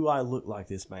said, "Do I look like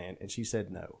this man?" And she said,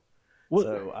 "No." What?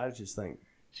 So I just think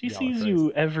she sees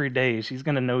you every day. She's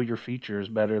gonna know your features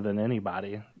better than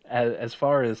anybody. As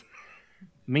far as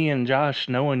me and Josh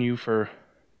knowing you for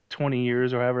 20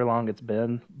 years or however long it's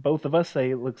been, both of us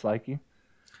say it looks like you.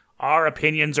 Our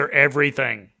opinions are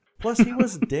everything. Plus, he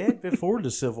was dead before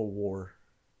the Civil War.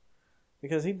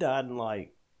 Because he died in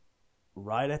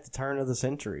right at the turn of the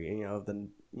century, of the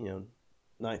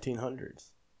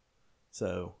 1900s.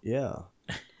 So yeah.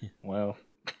 Well,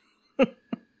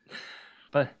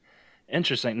 but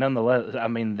interesting nonetheless. I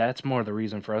mean, that's more the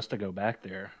reason for us to go back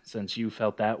there, since you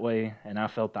felt that way and I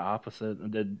felt the opposite.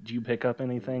 Did you pick up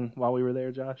anything while we were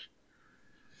there, Josh?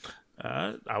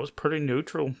 I was pretty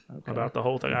neutral about the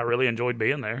whole thing. I really enjoyed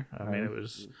being there. I mean, I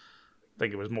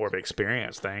think it was more of an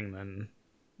experience thing than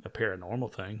a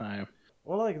paranormal thing.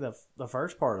 Well, like the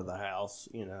first part of the house,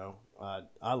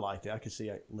 I liked it. I could see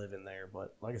it living there.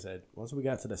 But like I said, once we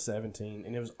got to the 17,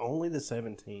 and it was only the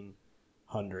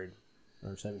 1700 or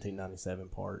 1797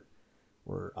 part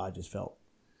where I just felt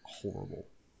horrible.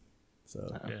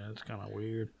 So yeah, it's kind of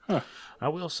weird. Huh. I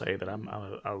will say that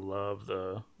I love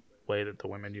the way that the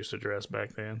women used to dress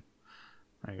back then.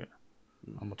 I'm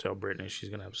gonna tell Brittany she's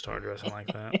gonna have to start dressing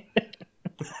like that.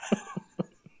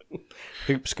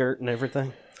 Hoop skirt and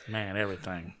everything. Man,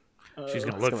 everything. She's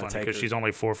gonna look funny because she's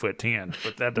only 4'10",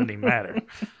 but that doesn't even matter.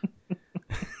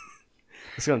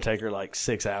 It's gonna take her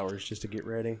 6 hours just to get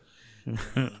ready.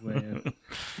 Man.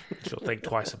 She'll think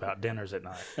twice about dinners at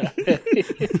night.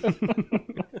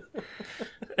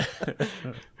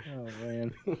 Oh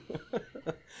man.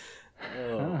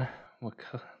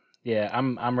 Yeah,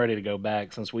 I'm ready to go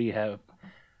back, since we got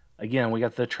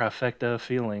the trifecta of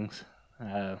feelings.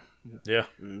 Yeah.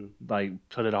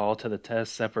 Put it all to the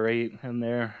test, separate in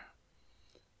there,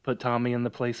 put Tommy in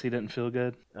the place he didn't feel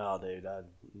good. Oh, dude,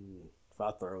 if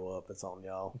I throw up, it's on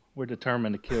y'all. We're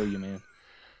determined to kill you, man.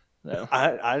 So.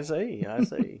 I see.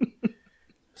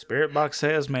 Spirit box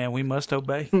says, man, we must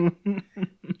obey.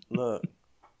 Look,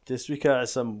 just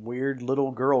because some weird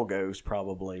little girl ghost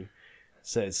probably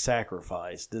said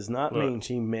sacrifice does not mean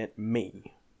she meant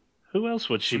me. Who else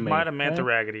would she mean? Might have meant the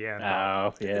Raggedy Ann.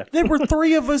 Oh, yeah. There were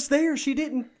 3 of us there. She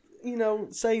didn't,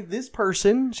 say this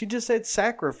person. She just said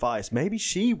sacrifice. Maybe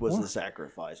she was the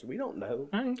sacrifice. We don't know.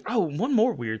 Oh, one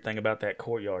more weird thing about that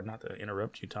courtyard. Not to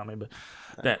interrupt you, Tommy, but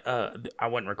that I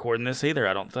wasn't recording this either,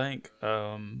 I don't think.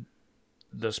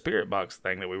 The spirit box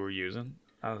thing that we were using,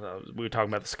 we were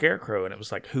talking about the scarecrow, and it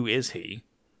was like, who is he?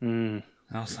 And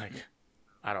I was like,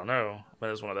 I don't know, but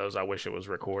it's one of those I wish it was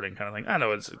recording kind of thing. I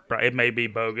know it may be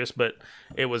bogus, but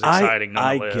it was exciting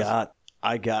nonetheless.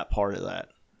 I got part of that.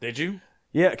 Did you?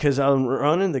 Yeah, because I'm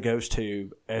running the Ghost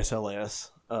Tube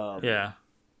SLS Yeah.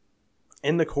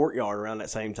 in the courtyard around that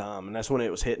same time, and that's when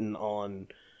it was hitting on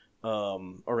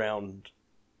around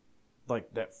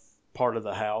like that part of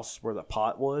the house where the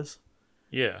pot was.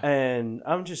 Yeah. And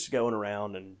I'm just going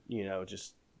around and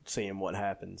just seeing what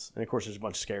happens. And of course, there's a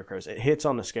bunch of scarecrows. It hits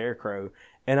on the scarecrow,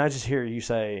 and I just hear you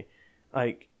say,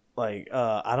 like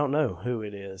I don't know who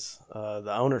it is.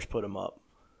 The owners put him up.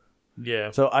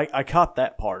 Yeah. So I caught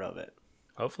that part of it.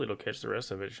 Hopefully it'll catch the rest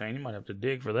of it, Shane. You might have to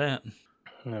dig for that.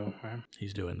 No, man.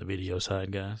 He's doing the video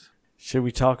side, guys. Should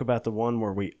we talk about the one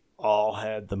where we all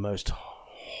had the most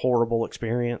horrible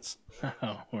experience?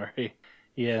 Oh, right.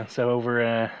 Yeah, so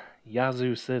over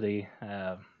Yazoo City,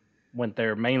 went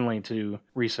there mainly to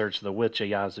research the witch of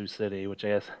Yazoo City, which I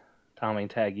guess Tommy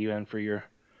tag you in for your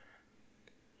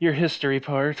history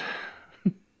part.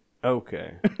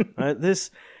 Okay.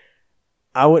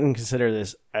 I wouldn't consider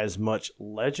this as much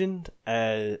legend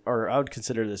or I would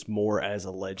consider this more as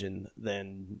a legend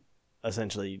than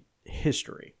essentially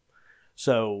history.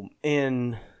 So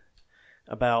in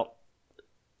about,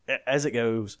 as it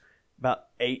goes, about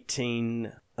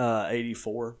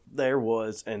 1884, there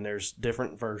was, and there's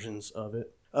different versions of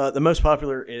it. The most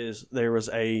popular is there was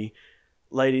a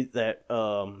lady that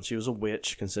she was a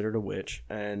witch, considered a witch,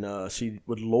 and she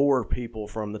would lure people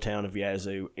from the town of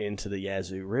Yazoo into the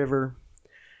Yazoo River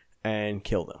and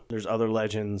kill them. There's other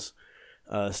legends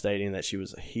stating that she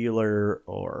was a healer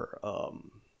or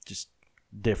just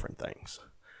different things.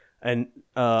 And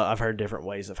I've heard different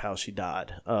ways of how she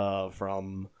died,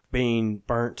 from being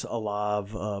burnt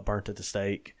alive, burnt at the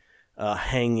stake,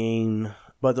 hanging.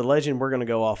 But the legend we're going to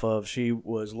go off of, she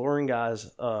was luring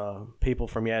guys, people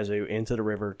from Yazoo into the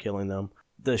river, killing them.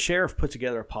 The sheriff put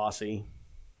together a posse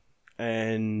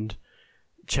and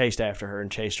chased after her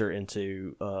and chased her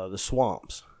into the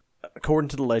swamps. According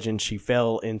to the legend, she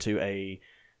fell into a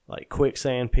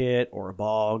quicksand pit or a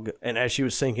bog, and as she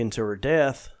was sinking to her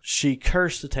death, she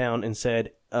cursed the town and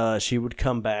said she would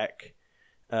come back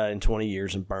in 20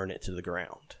 years and burn it to the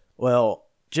ground. Well,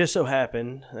 just so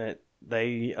happened that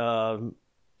they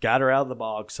got her out of the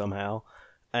bog somehow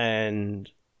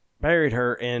and buried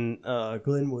her in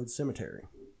Glenwood Cemetery.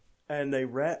 And they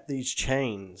wrapped these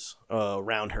chains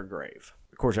around her grave.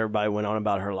 Of course, everybody went on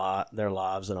about their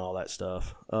lives and all that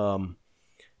stuff.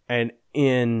 And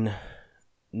in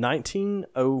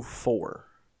 1904,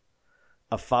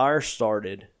 a fire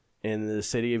started in the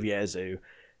city of Yazoo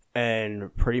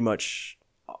and pretty much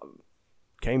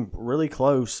came really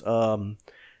close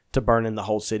to burning the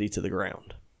whole city to the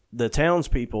ground. The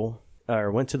townspeople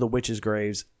went to the witch's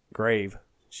grave.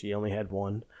 She only had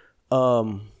one.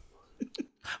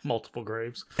 Multiple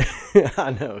graves.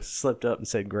 I know, slipped up and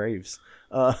said graves.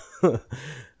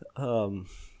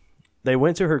 They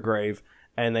went to her grave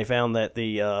and they found that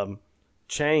the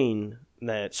chain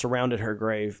that surrounded her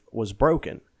grave was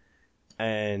broken,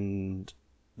 and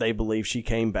they believe she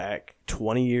came back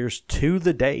 20 years to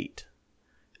the date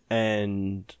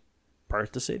and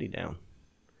burnt the city down.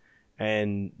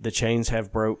 And the chains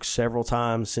have broke several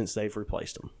times since they've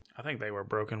replaced them. I think they were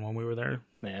broken when we were there.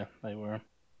 Yeah, they were.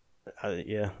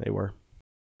 Yeah, they were.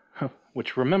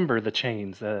 Which, remember the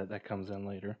chains, that comes in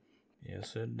later.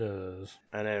 Yes, it does.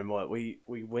 And then we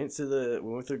went to the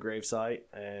gravesite,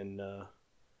 and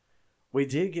we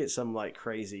did get some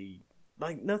crazy,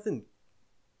 nothing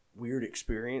weird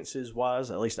experiences wise.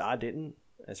 At least I didn't,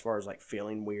 as far as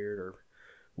feeling weird or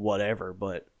whatever.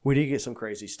 But we did get some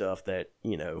crazy stuff that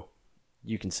you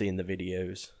can see in the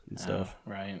videos and stuff.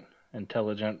 Right.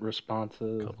 Intelligent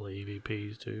responses. A couple of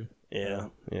EVPs too. Yeah.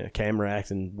 Camera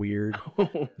acting weird.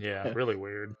 Yeah, really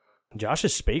weird.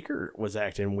 Josh's speaker was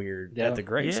acting weird at the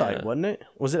gravesite, Yeah. wasn't it?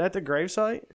 Was it at the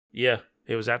gravesite? Yeah,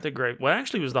 it was at the grave. Well,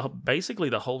 actually, it was basically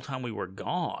the whole time we were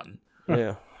gone.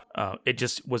 Yeah. It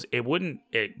just was. It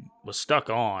was stuck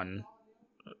on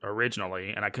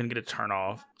originally, and I couldn't get it to turn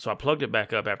off. So I plugged it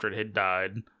back up after it had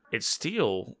died. It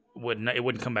still wouldn't. It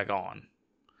wouldn't come back on.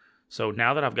 So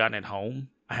now that I've gotten it home,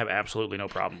 I have absolutely no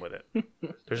problem with it.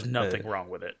 There's nothing wrong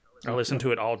with it. I listened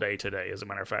to it all day today, as a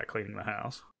matter of fact, cleaning the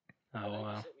house. Oh,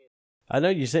 wow. I know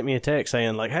you sent me a text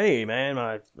saying hey man,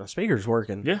 my speaker's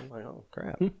working. Yeah. I'm like, oh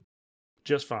crap.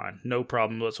 Just fine. No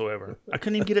problem whatsoever. I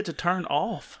couldn't even get it to turn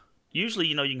off. Usually,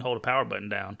 you can hold a power button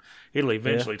down. It'll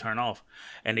eventually turn off.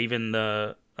 And even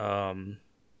the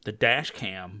dash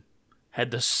cam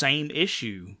had the same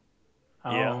issue.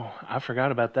 Oh, Yeah. I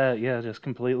forgot about that. Yeah, just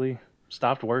completely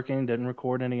stopped working, didn't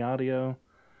record any audio.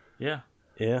 Yeah.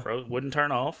 Yeah. Wouldn't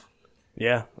turn off.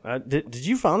 Yeah. Did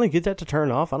you finally get that to turn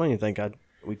off? I don't even think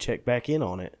we checked back in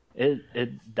on it.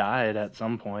 It died at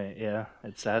some point. Yeah,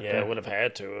 it sat Yeah, there. it would have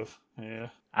had to have. Yeah.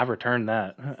 I returned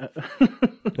that. I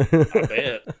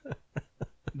bet.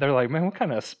 they're like, man, what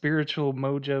kind of spiritual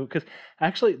mojo? Because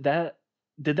actually,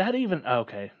 did that even?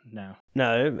 Okay, no.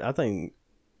 No, I think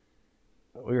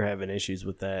we were having issues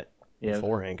with that Yeah.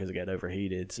 beforehand because it got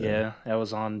overheated. So. Yeah, that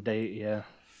was on date. Yeah.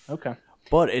 Okay.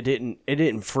 But it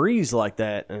didn't freeze like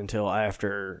that until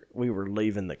after we were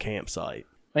leaving the campsite.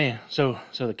 Man, so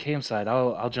the campsite,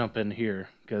 I'll jump in here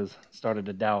because started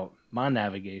to doubt my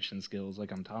navigation skills,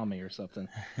 like I'm Tommy or something.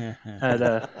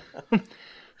 And,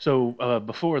 so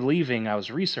before leaving, I was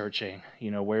researching,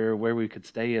 where we could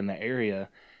stay in the area,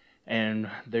 and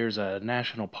there's a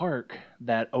national park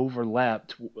that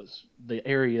overlapped was the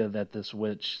area that this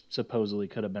witch supposedly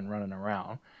could have been running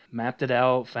around. Mapped it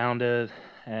out, found it,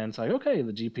 and it's like, okay,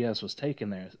 the GPS was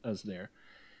taking us there.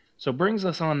 So brings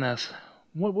us on this.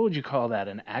 What would you call that?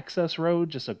 An access road?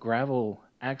 Just a gravel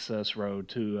access road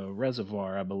to a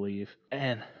reservoir, I believe.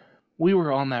 And we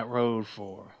were on that road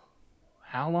for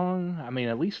how long? I mean,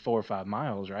 at least 4 or 5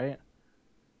 miles, right?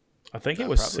 I think it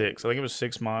was Probably. 6. I think it was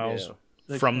 6 miles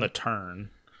Yeah. from the turn.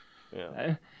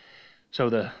 Yeah. So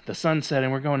the sun set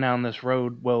and we're going down this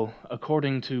road. Well,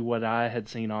 according to what I had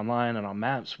seen online and on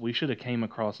maps, we should have came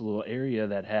across a little area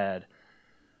that had,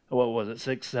 what was it,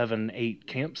 6, 7, 8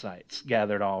 campsites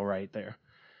gathered all right there.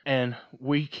 And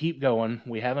we keep going.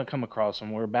 We haven't come across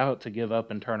them. We're about to give up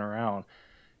and turn around.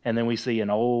 And then we see an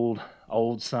old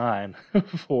sign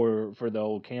for the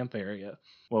old camp area.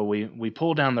 Well, we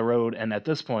pull down the road, and at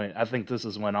this point, I think this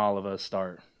is when all of us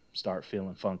start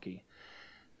feeling funky.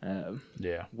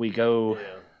 Yeah. We go,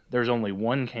 there's only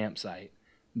one campsite,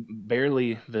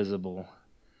 barely visible.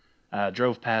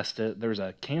 Drove past it. There's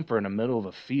a camper in the middle of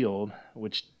a field,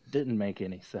 which didn't make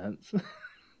any sense.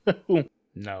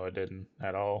 No, it didn't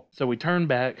at all. So we turned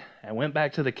back and went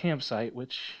back to the campsite,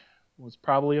 which was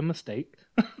probably a mistake.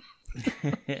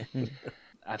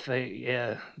 I think,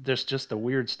 yeah, there's just the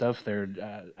weird stuff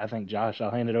there. I think, Josh,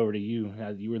 I'll hand it over to you.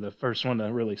 You were the first one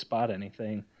to really spot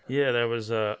anything. Yeah, there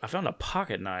was I found a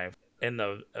pocket knife and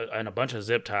a bunch of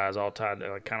zip ties all tied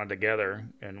kind of together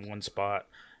in one spot,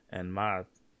 and my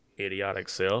idiotic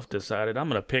self decided I'm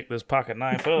going to pick this pocket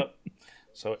knife up.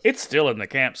 So it's still in the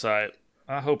campsite.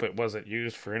 I hope it wasn't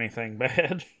used for anything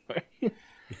bad,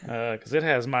 because it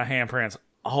has my handprints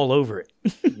all over it.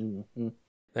 Mm-hmm.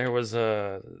 There was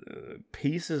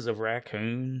pieces of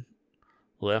raccoon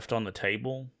left on the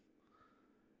table,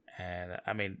 and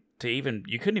I mean,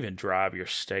 you couldn't even drive your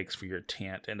stakes for your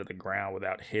tent into the ground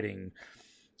without hitting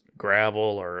gravel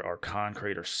or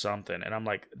concrete or something. And I'm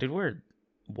like, dude, we're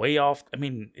way off. I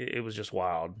mean, it was just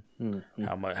wild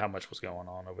how much was going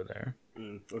on over there.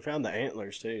 We found the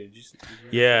antlers too.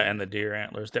 Yeah, and the deer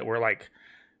antlers that were like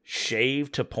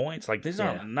shaved to points. Like these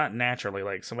aren't not naturally.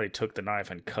 Like somebody took the knife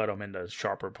and cut them into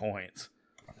sharper points.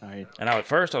 Right. And at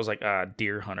first I was like,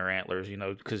 deer hunter antlers,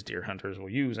 because deer hunters will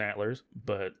use antlers.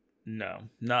 But no,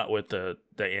 not with the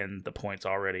points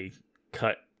already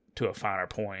cut to a finer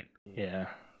point. Yeah.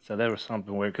 So there was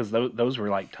something weird because those were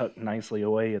like tucked nicely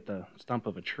away at the stump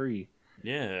of a tree.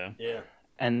 Yeah. Yeah.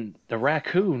 And the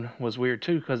raccoon was weird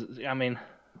too because, I mean,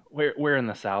 we're in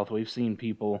the South. We've seen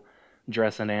people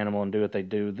dress an animal and do what they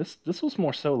do. This was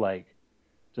more so like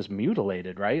just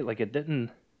mutilated, right? Like it didn't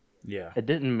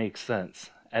make sense.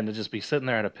 And to just be sitting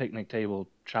there at a picnic table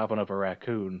chopping up a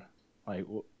raccoon, like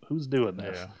who's doing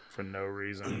this? Yeah, for no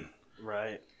reason.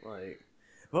 Right. Like,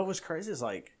 what was crazy is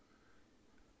like,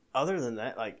 other than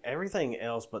that, like everything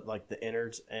else but like the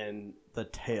innards and the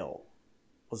tail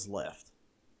was left.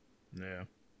 Yeah.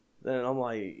 Then I'm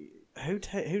like,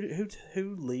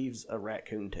 who leaves a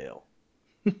raccoon tail?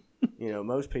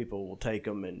 Most people will take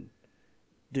them and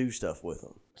do stuff with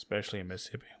them. Especially in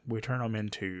Mississippi, we turn them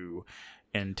into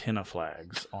antenna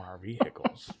flags on our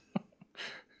vehicles.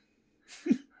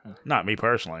 Not me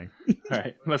personally. All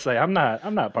right, let's say I'm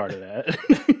not part of that.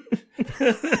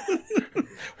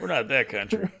 We're not that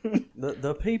country.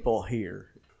 The people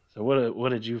here. So what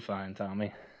did you find,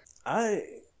 Tommy?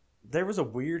 There was a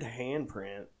weird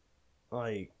handprint,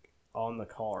 like on the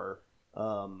car,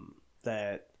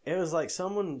 that it was like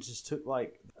someone just took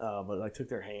took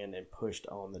their hand and pushed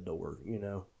on the door,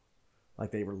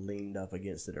 like they were leaned up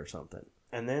against it or something.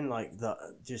 And then like the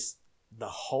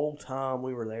whole time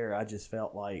we were there, I just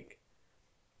felt like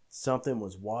something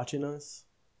was watching us.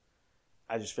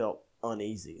 I just felt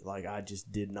uneasy, like I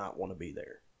just did not want to be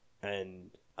there,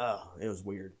 and it was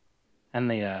weird.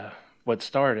 And what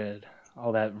started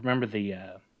all that? Remember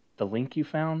the link you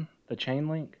found, the chain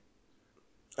link?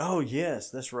 Oh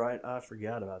yes, that's right. I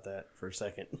forgot about that for a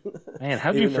second. Man,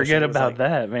 how'd you forget about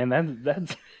that, man?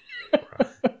 That's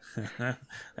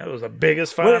that was the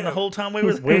biggest find the whole time we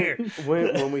were there.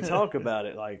 when we talk about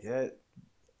it like that,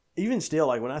 even still,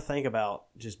 like when I think about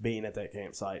just being at that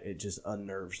campsite, it just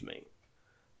unnerves me.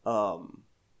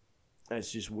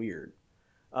 It's just weird.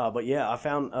 But yeah, I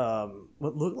found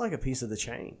what looked like a piece of the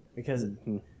chain because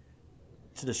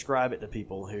to describe it to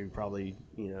people who probably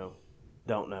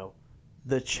don't know,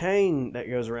 the chain that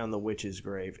goes around the witch's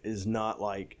grave is not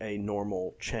like a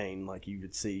normal chain like you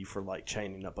would see for like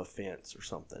chaining up a fence or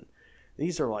something.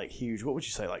 These are like huge. What would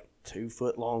you say, like 2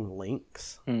 foot long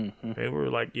links? Mm-hmm. They were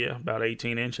like, about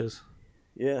 18 inches.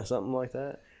 Yeah, something like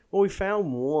that. Well, we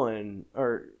found one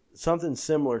or something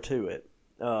similar to it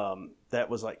that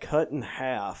was like cut in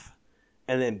half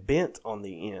and then bent on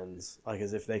the ends, like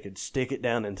as if they could stick it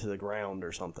down into the ground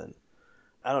or something.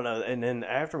 I don't know. And then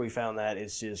after we found that,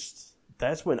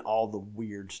 that's when all the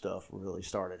weird stuff really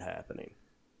started happening.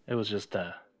 It was just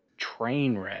a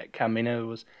train wreck. I mean, it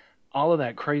was all of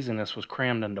that craziness was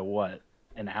crammed into what,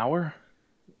 an hour,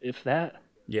 if that.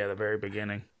 Yeah, the very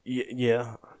beginning.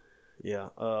 Yeah.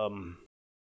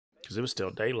 Because it was still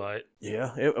daylight.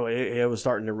 Yeah, it was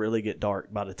starting to really get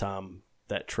dark by the time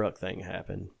that truck thing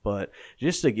happened. But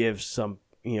just to give some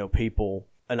people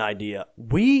an idea,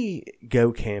 we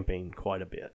go camping quite a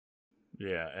bit.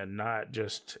 Yeah, and not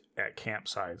just at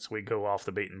campsites. We go off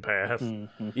the beaten path.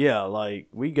 Mm-hmm. Yeah, like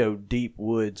we go deep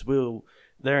woods.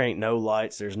 There ain't no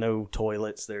lights. There's no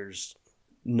toilets. There's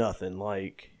nothing.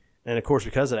 And of course,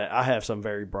 because of that, I have some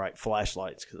very bright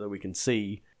flashlights that we can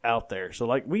see out there. So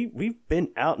like we've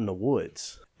been out in the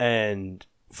woods, and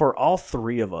for all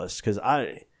three of us, because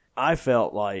I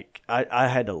felt like I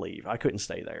had to leave. I couldn't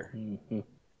stay there. Mm-hmm.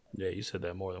 Yeah, you said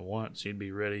that more than once. You'd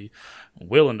be ready,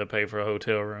 willing to pay for a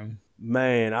hotel room.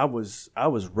 Man, I was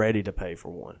ready to pay for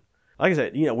one. Like I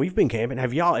said, we've been camping.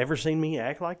 Have y'all ever seen me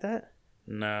act like that?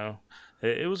 No,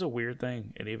 it was a weird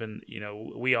thing, and even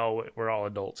we're all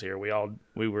adults here.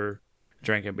 We were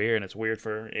drinking beer, and it's weird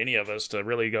for any of us to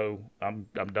really go, I'm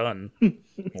done.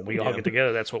 When we all get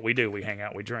together, that's what we do. We hang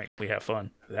out, we drink, we have fun.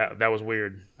 That was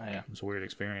weird. Yeah. It was a weird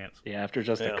experience. Yeah, after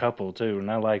just a couple too.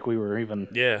 Not like we were even.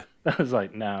 Yeah. I was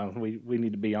like, no, we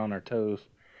need to be on our toes.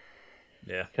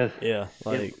 Yeah. Yeah.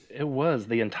 Like it was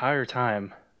the entire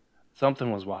time.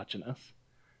 Something was watching us.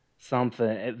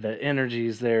 Something. The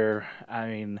energy's there. I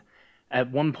mean,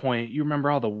 at one point, you remember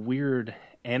all the weird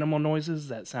animal noises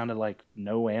that sounded like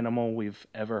no animal we've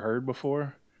ever heard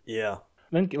before? Yeah.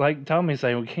 Then, like Tommy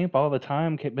saying, we camp all the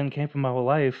time, been camping my whole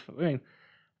life. I mean,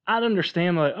 I'd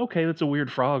understand, like, okay, that's a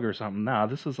weird frog or something. Nah,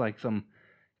 this is like some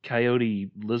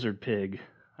coyote lizard pig.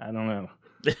 I don't know.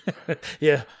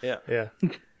 Yeah.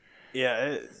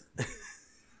 Yeah.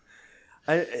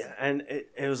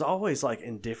 It was always like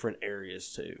in different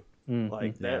areas too. Mm-hmm.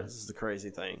 Like that's the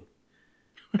crazy thing.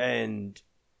 And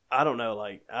I don't know,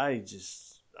 like I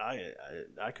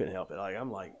couldn't help it. Like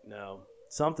I'm like, no,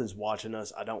 something's watching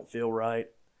us. I don't feel right.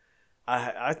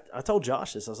 I told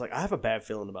Josh this. I was like, I have a bad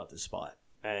feeling about this spot.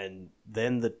 And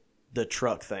then the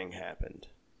truck thing happened.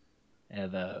 Yeah,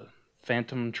 the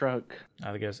phantom truck.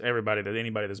 I guess anybody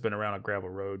that's been around a gravel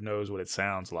road knows what it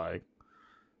sounds like.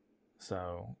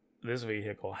 So this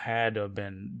vehicle had to have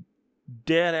been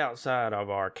dead outside of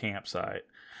our campsite.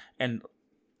 And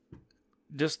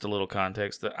just a little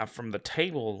context, from the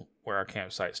table where our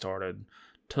campsite started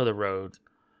to the road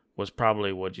was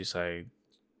probably, what'd you say,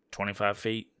 25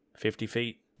 feet, 50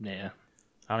 feet? Yeah.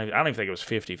 I don't even think it was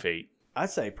 50 feet. I'd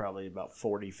say probably about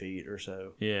 40 feet or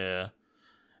so. Yeah.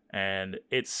 And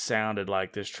it sounded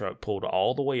like this truck pulled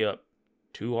all the way up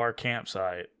to our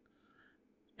campsite.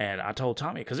 And I told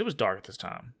Tommy, because it was dark at this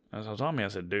time. I told Tommy, I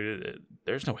said, dude,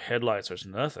 there's no headlights, there's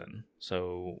nothing.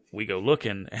 So we go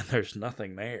looking, and there's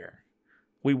nothing there.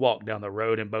 We walked down the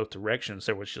road in both directions.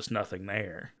 There was just nothing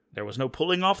there. There was no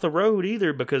pulling off the road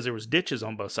either because there was ditches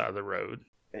on both sides of the road.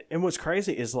 And what's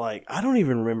crazy is, like, I don't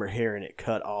even remember hearing it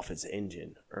cut off its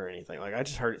engine or anything. Like, I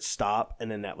just heard it stop, and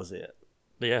then that was it.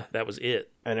 Yeah, that was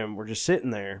it. And then we're just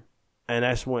sitting there, and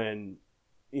that's when,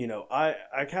 I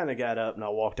kind of got up and I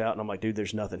walked out, and I'm like, dude,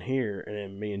 there's nothing here. And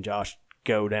then me and Josh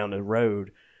go down the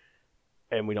road,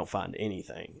 and we don't find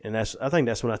anything. And I think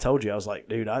that's when I told you, I was like,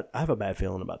 dude, I have a bad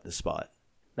feeling about this spot.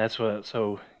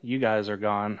 So you guys are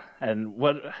gone. And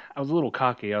I was a little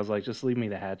cocky. I was like, just leave me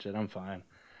the hatchet. I'm fine.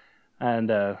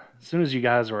 And as soon as you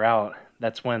guys were out,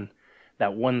 that's when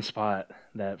that one spot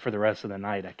that for the rest of the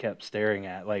night I kept staring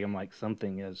at. Like, I'm like,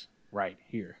 something is right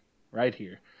here.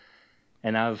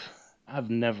 And I've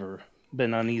never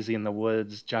been uneasy in the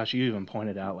woods. Josh, you even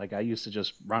pointed out, like, I used to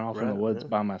just run off in the woods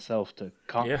by myself to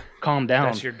calm down.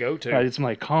 That's your go-to. Right, it's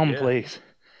my calm place.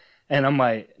 And I'm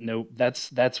like, nope,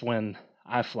 that's when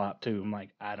I flopped too. I'm like,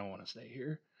 I don't want to stay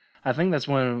here. I think that's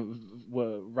when,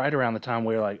 right around the time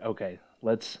we were like, okay,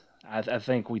 let's I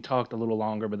think we talked a little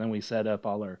longer, but then we set up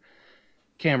all our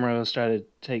cameras, tried to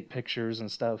take pictures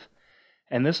and stuff.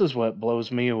 And this is what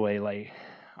blows me away. Like,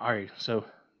 all right, so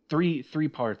three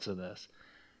parts of this.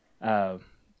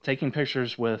 Taking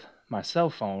pictures with my cell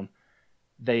phone,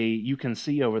 you can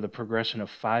see over the progression of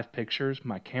 5 pictures,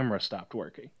 my camera stopped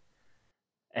working.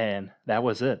 And that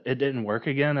was it. It didn't work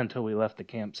again until we left the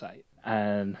campsite.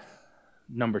 And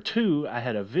number 2, I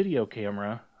had a video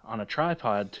camera on a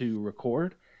tripod to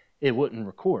record. It wouldn't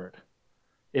record.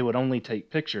 It would only take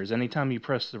pictures. Anytime you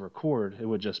press the record, it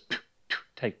would just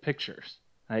take pictures.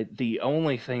 The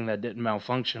only thing that didn't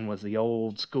malfunction was the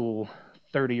old school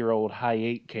 30-year-old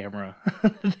Hi8 camera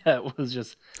that was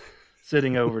just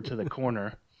sitting over to the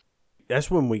corner. That's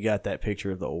when we got that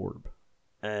picture of the orb.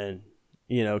 And,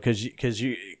 you know, because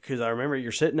I remember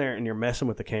you're sitting there and you're messing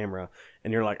with the camera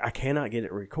and you're like, I cannot get it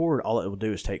to record. All it will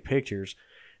do is take pictures.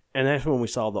 And that's when we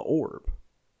saw the orb.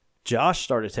 Josh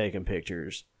started taking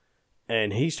pictures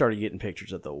and he started getting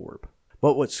pictures of the orb.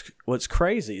 But what's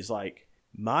crazy is, like,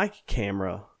 my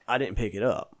camera, I didn't pick it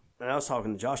up. And I was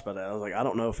talking to Josh about that. I was like, I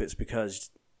don't know if it's because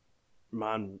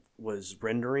mine was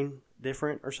rendering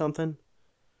different or something.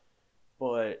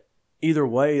 But either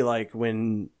way, like,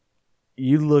 when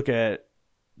you look at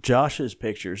Josh's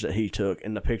pictures that he took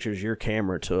and the pictures your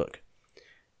camera took,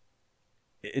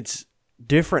 it's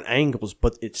different angles,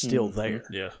 but it's still there.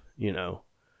 Yeah. You know?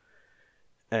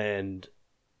 And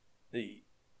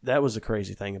that was the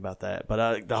crazy thing about that.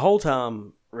 But the whole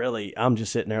time, really, I'm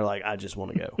just sitting there like, I just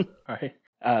want to go. All right.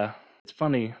 It's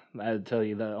funny, I'd tell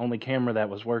you, the only camera that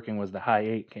was working was the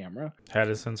Hi8 camera. Had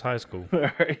it since high school.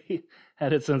 Right?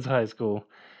 Had it since high school.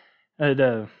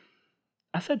 And,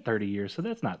 I said 30 years, so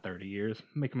that's not 30 years.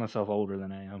 I'm making myself older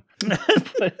than I am.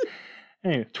 But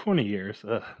anyway, 20 years.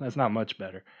 That's not much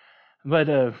better.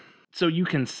 But so you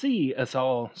can see us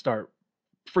all start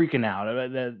freaking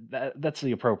out. That's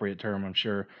the appropriate term, I'm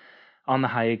sure, on the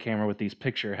Hi8 camera with these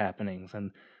picture happenings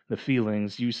and the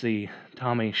feelings. You see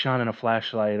Tommy shining a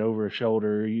flashlight over his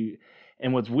shoulder.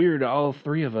 And what's weird, all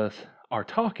 3 of us are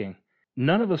talking.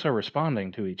 None of us are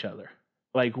responding to each other.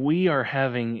 Like, we are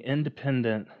having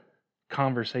independent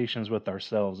conversations with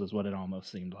ourselves is what it almost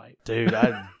seemed like. Dude,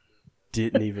 I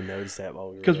didn't even notice that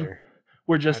while we were there.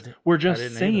 We're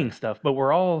just saying either. stuff, but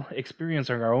we're all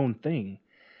experiencing our own thing.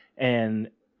 And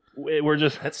we're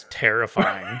just... That's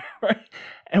terrifying. Right?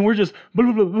 And we're just...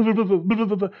 Blah, blah, blah, blah, blah, blah,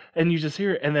 blah, blah, and you just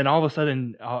hear it, and then all of a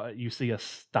sudden you see us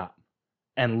stop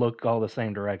and look all the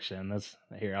same direction.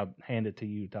 Here, I'll hand it to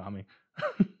you, Tommy.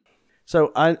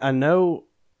 So I know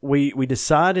we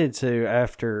decided to,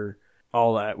 after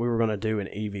all that, we were going to do an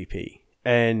EVP.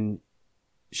 And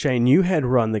Shane, you had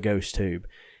run the Ghost Tube.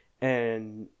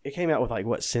 And it came out with, like,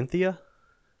 what, Cynthia?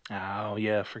 Oh,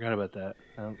 yeah, forgot about that.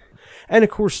 And, of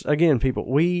course, again, people,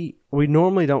 we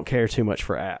normally don't care too much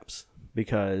for apps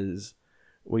because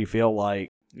we feel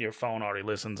like... Your phone already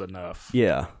listens enough.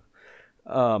 Yeah.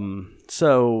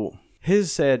 So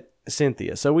his said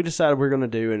Cynthia. So we decided we are going to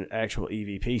do an actual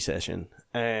EVP session.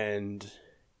 And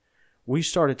we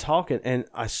started talking, and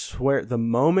I swear, the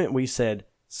moment we said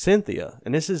Cynthia,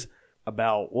 and this is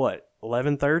about, what,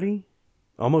 11:30?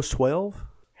 Almost 12?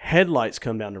 Headlights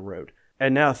come down the road.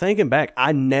 And now thinking back,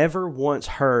 I never once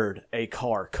heard a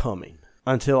car coming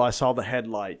until I saw the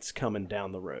headlights coming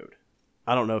down the road.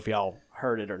 I don't know if y'all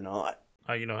heard it or not.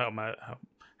 You know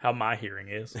how my hearing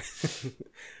is.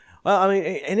 Well, I mean,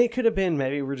 and it could have been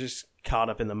maybe we're just caught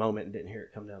up in the moment and didn't hear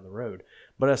it come down the road.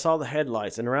 But I saw the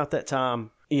headlights, and around that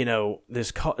time, you know,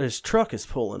 this truck is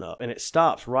pulling up, and it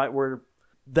stops right where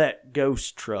that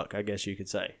ghost truck, I guess you could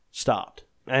say, stopped.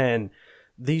 And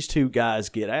these 2 guys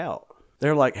get out.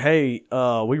 They're like, hey,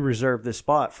 we reserved this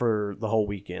spot for the whole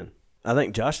weekend. I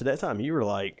think, Josh, at that time, you were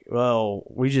like, well,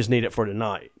 we just need it for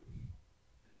tonight.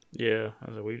 Yeah,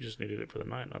 I said we just needed it for the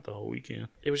night, not the whole weekend.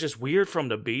 It was just weird for him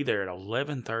to be there at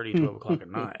 11:30, 12 o'clock at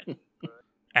night,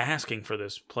 asking for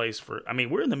this place for... I mean,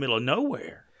 we're in the middle of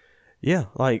nowhere. Yeah,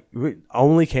 like,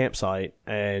 only campsite.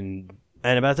 And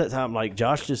about that time, like,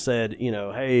 Josh just said, you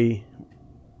know, hey,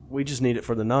 we just need it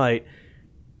for the night.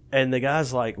 And the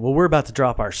guy's like, well, we're about to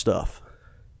drop our stuff.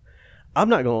 I'm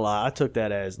not going to lie. I took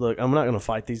that as, look, I'm not going to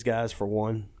fight these guys for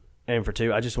 1. And for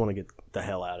 2, I just want to get the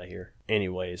hell out of here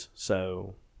anyways.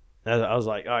 So I was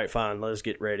like, all right, fine, let's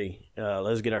get ready.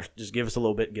 Just give us a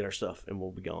little bit, get our stuff, and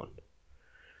we'll be gone.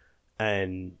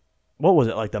 And what was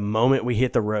it, like the moment we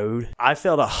hit the road, I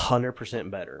felt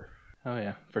 100% better. Oh,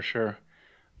 yeah, for sure.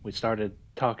 We started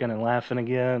talking and laughing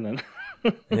again. And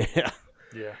Yeah.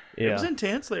 Yeah. It was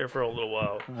intense there for a little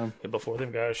while before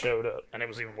them guys showed up. And it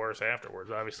was even worse afterwards,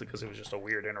 obviously, because it was just a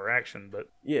weird interaction. But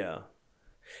yeah.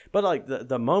 But, like,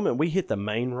 the moment we hit the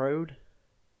main road,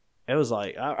 It was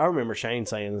like I remember Shane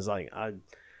saying, "It's like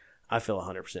I feel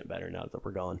 100% better now that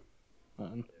we're gone."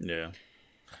 Yeah.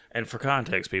 And for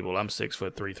context, people, I'm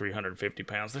 6'3", 350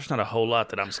 pounds. There's not a whole lot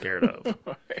that I'm scared of.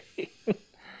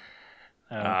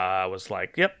 I was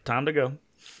like, "Yep, time to go."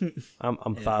 I'm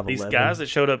 5'11". These guys that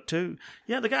showed up too.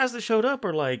 Yeah, the guys that showed up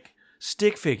are like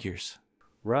stick figures,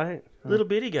 right, little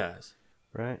bitty guys.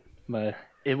 right. But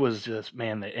it was just,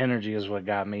 man, the energy is what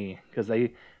got me, because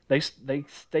they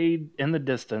stayed in the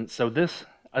distance. So this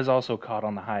is also caught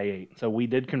on the high 8. So we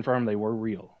did confirm they were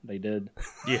real. They did.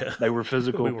 Yeah, They were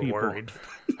physical we were people.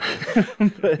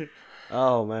 worried.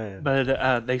 Oh man.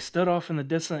 But they stood off in the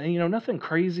distance, and nothing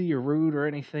crazy or rude or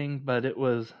anything. But it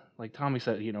was like Tommy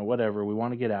said, whatever. We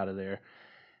want to get out of there.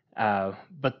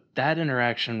 But that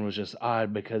interaction was just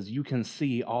odd, because you can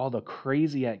see all the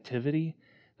crazy activity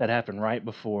that happened right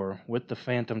before, with the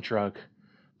Phantom truck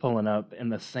pulling up in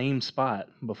the same spot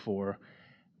before.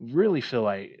 Really feel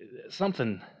like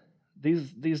something.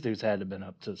 These dudes had to have been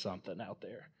up to something out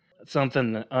there,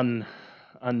 something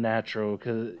unnatural.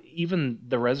 Because even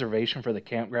the reservation for the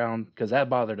campground, because that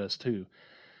bothered us too.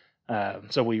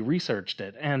 So we researched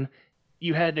it, and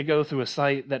you had to go through a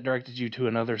site that directed you to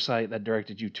another site that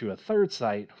directed you to a third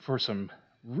site for some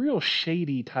real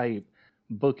shady type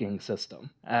booking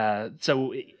system.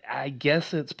 So I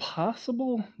guess it's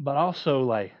possible, but also,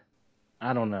 like,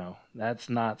 I don't know. That's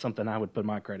not something I would put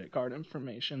my credit card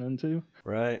information into.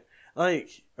 Right. Like,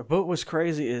 but what's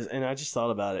crazy is, and I just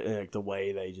thought about it, like the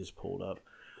way they just pulled up.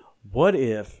 What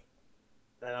if,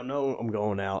 and I know I'm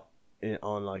going out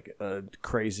on like a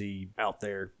crazy out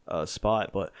there spot,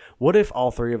 but what if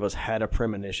all three of us had a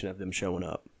premonition of them showing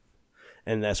up,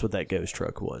 and that's what that ghost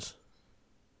truck was?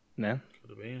 Yeah.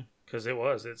 Could have been. Because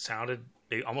it sounded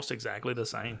almost exactly the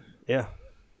same. Yeah,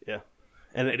 yeah.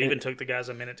 And It even took the guys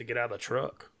a minute to get out of the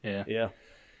truck. Yeah. yeah.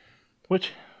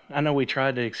 Which I know we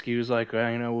tried to excuse, like,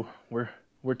 well,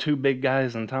 we're two big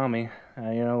guys and Tommy.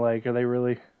 Like, are they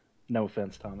really? No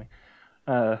offense, Tommy.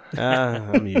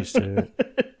 I'm used to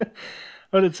it.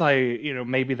 But it's like,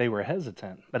 maybe they were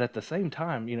hesitant. But at the same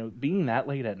time, being that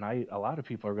late at night, a lot of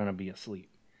people are going to be asleep.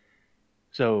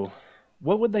 So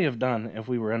what would they have done if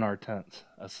we were in our tents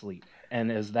asleep?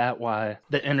 And is that why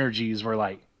the energies were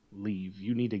like, leave,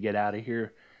 you need to get out of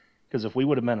here? Because if we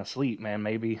would have been asleep, man,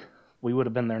 maybe we would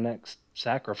have been their next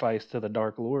sacrifice to the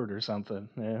Dark Lord or something.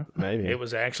 Yeah. Maybe. It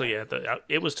was actually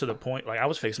it was to the point, like, I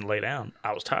was fixing to lay down.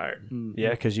 I was tired.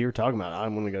 Yeah, because you were talking about,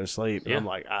 I'm going to go to sleep. And Yeah. I'm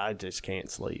like, I just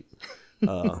can't sleep.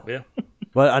 Yeah.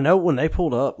 But I know when they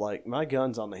pulled up, like, my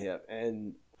gun's on the hip.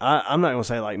 And I'm not going to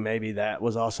say, like, maybe that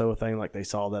was also a thing. Like, they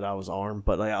saw that I was armed.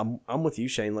 But, like, I'm with you,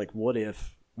 Shane. Like, what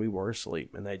if we were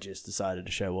asleep and they just decided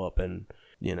to show up and,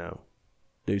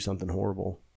 do something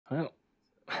horrible? Well,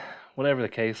 whatever the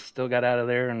case, still got out of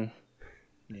there and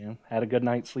had a good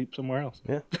night's sleep somewhere else.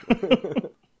 Yeah.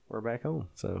 We're back home.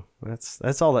 So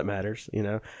that's all that matters.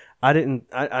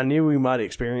 I knew we might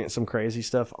experience some crazy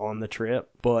stuff on the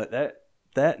trip, but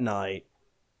that night,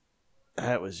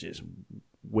 that was just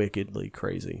wickedly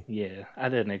crazy. Yeah, I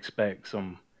didn't expect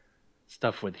some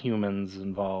stuff with humans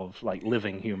involved, like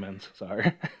living humans.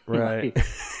 Sorry. Right.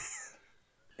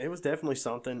 It was definitely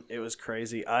something. It was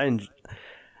crazy.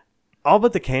 All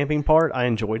but the camping part, I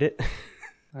enjoyed it.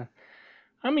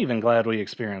 I'm even glad we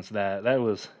experienced that. That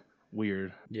was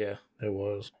weird. Yeah, it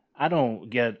was. I don't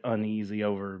get uneasy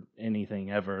over anything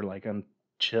ever. Like, I'm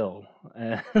chill.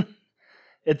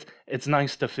 It's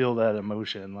nice to feel that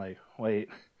emotion. Like, wait,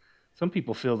 some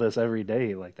people feel this every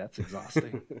day. Like, that's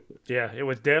exhausting. Yeah, it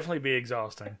would definitely be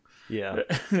exhausting. Yeah.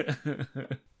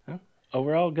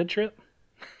 Overall, good trip.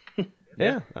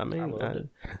 Yeah, I mean, I loved it.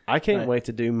 I can't Right. wait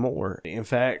to do more. In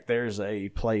fact, there's a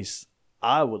place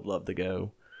I would love to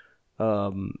go,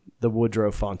 the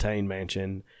Woodrow Fontaine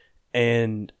Mansion,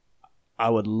 and I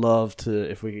would love to,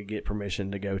 if we could get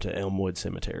permission, to go to Elmwood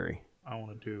Cemetery. I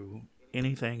want to do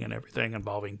anything and everything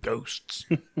involving ghosts.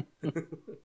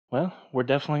 Well, we're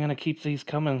definitely going to keep these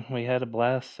coming. We had a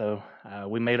blast, so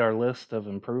we made our list of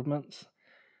improvements.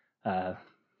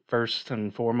 First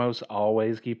and foremost,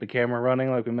 always keep a camera running,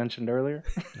 like we mentioned earlier.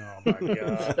 Oh my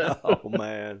god. Oh,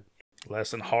 man.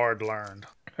 Lesson hard learned.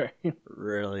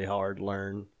 Really hard to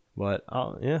learn. But,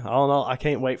 all in all, I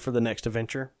can't wait for the next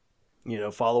adventure.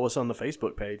 Follow us on the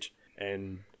Facebook page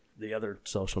and the other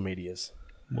social medias.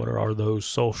 What are those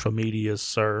social medias,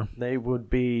 sir? They would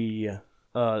be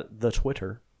the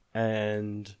Twitter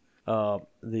and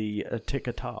the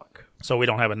TikTok. So we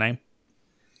don't have a name?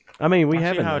 I mean, we I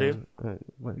have see a how it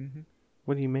name.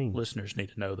 What do you mean? Listeners need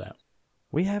to know that.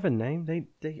 We have a name.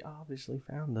 They obviously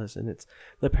found us, and it's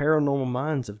the Paranormal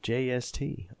Minds of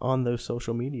JST on those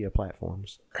social media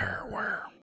platforms.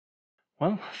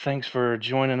 Well, thanks for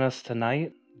joining us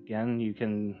tonight. Again, you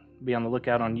can be on the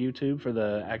lookout on YouTube for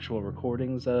the actual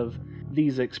recordings of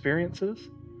these experiences.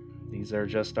 These are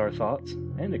just our thoughts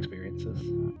and experiences.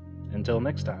 Until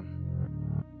next time.